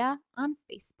 See ya on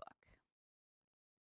Facebook.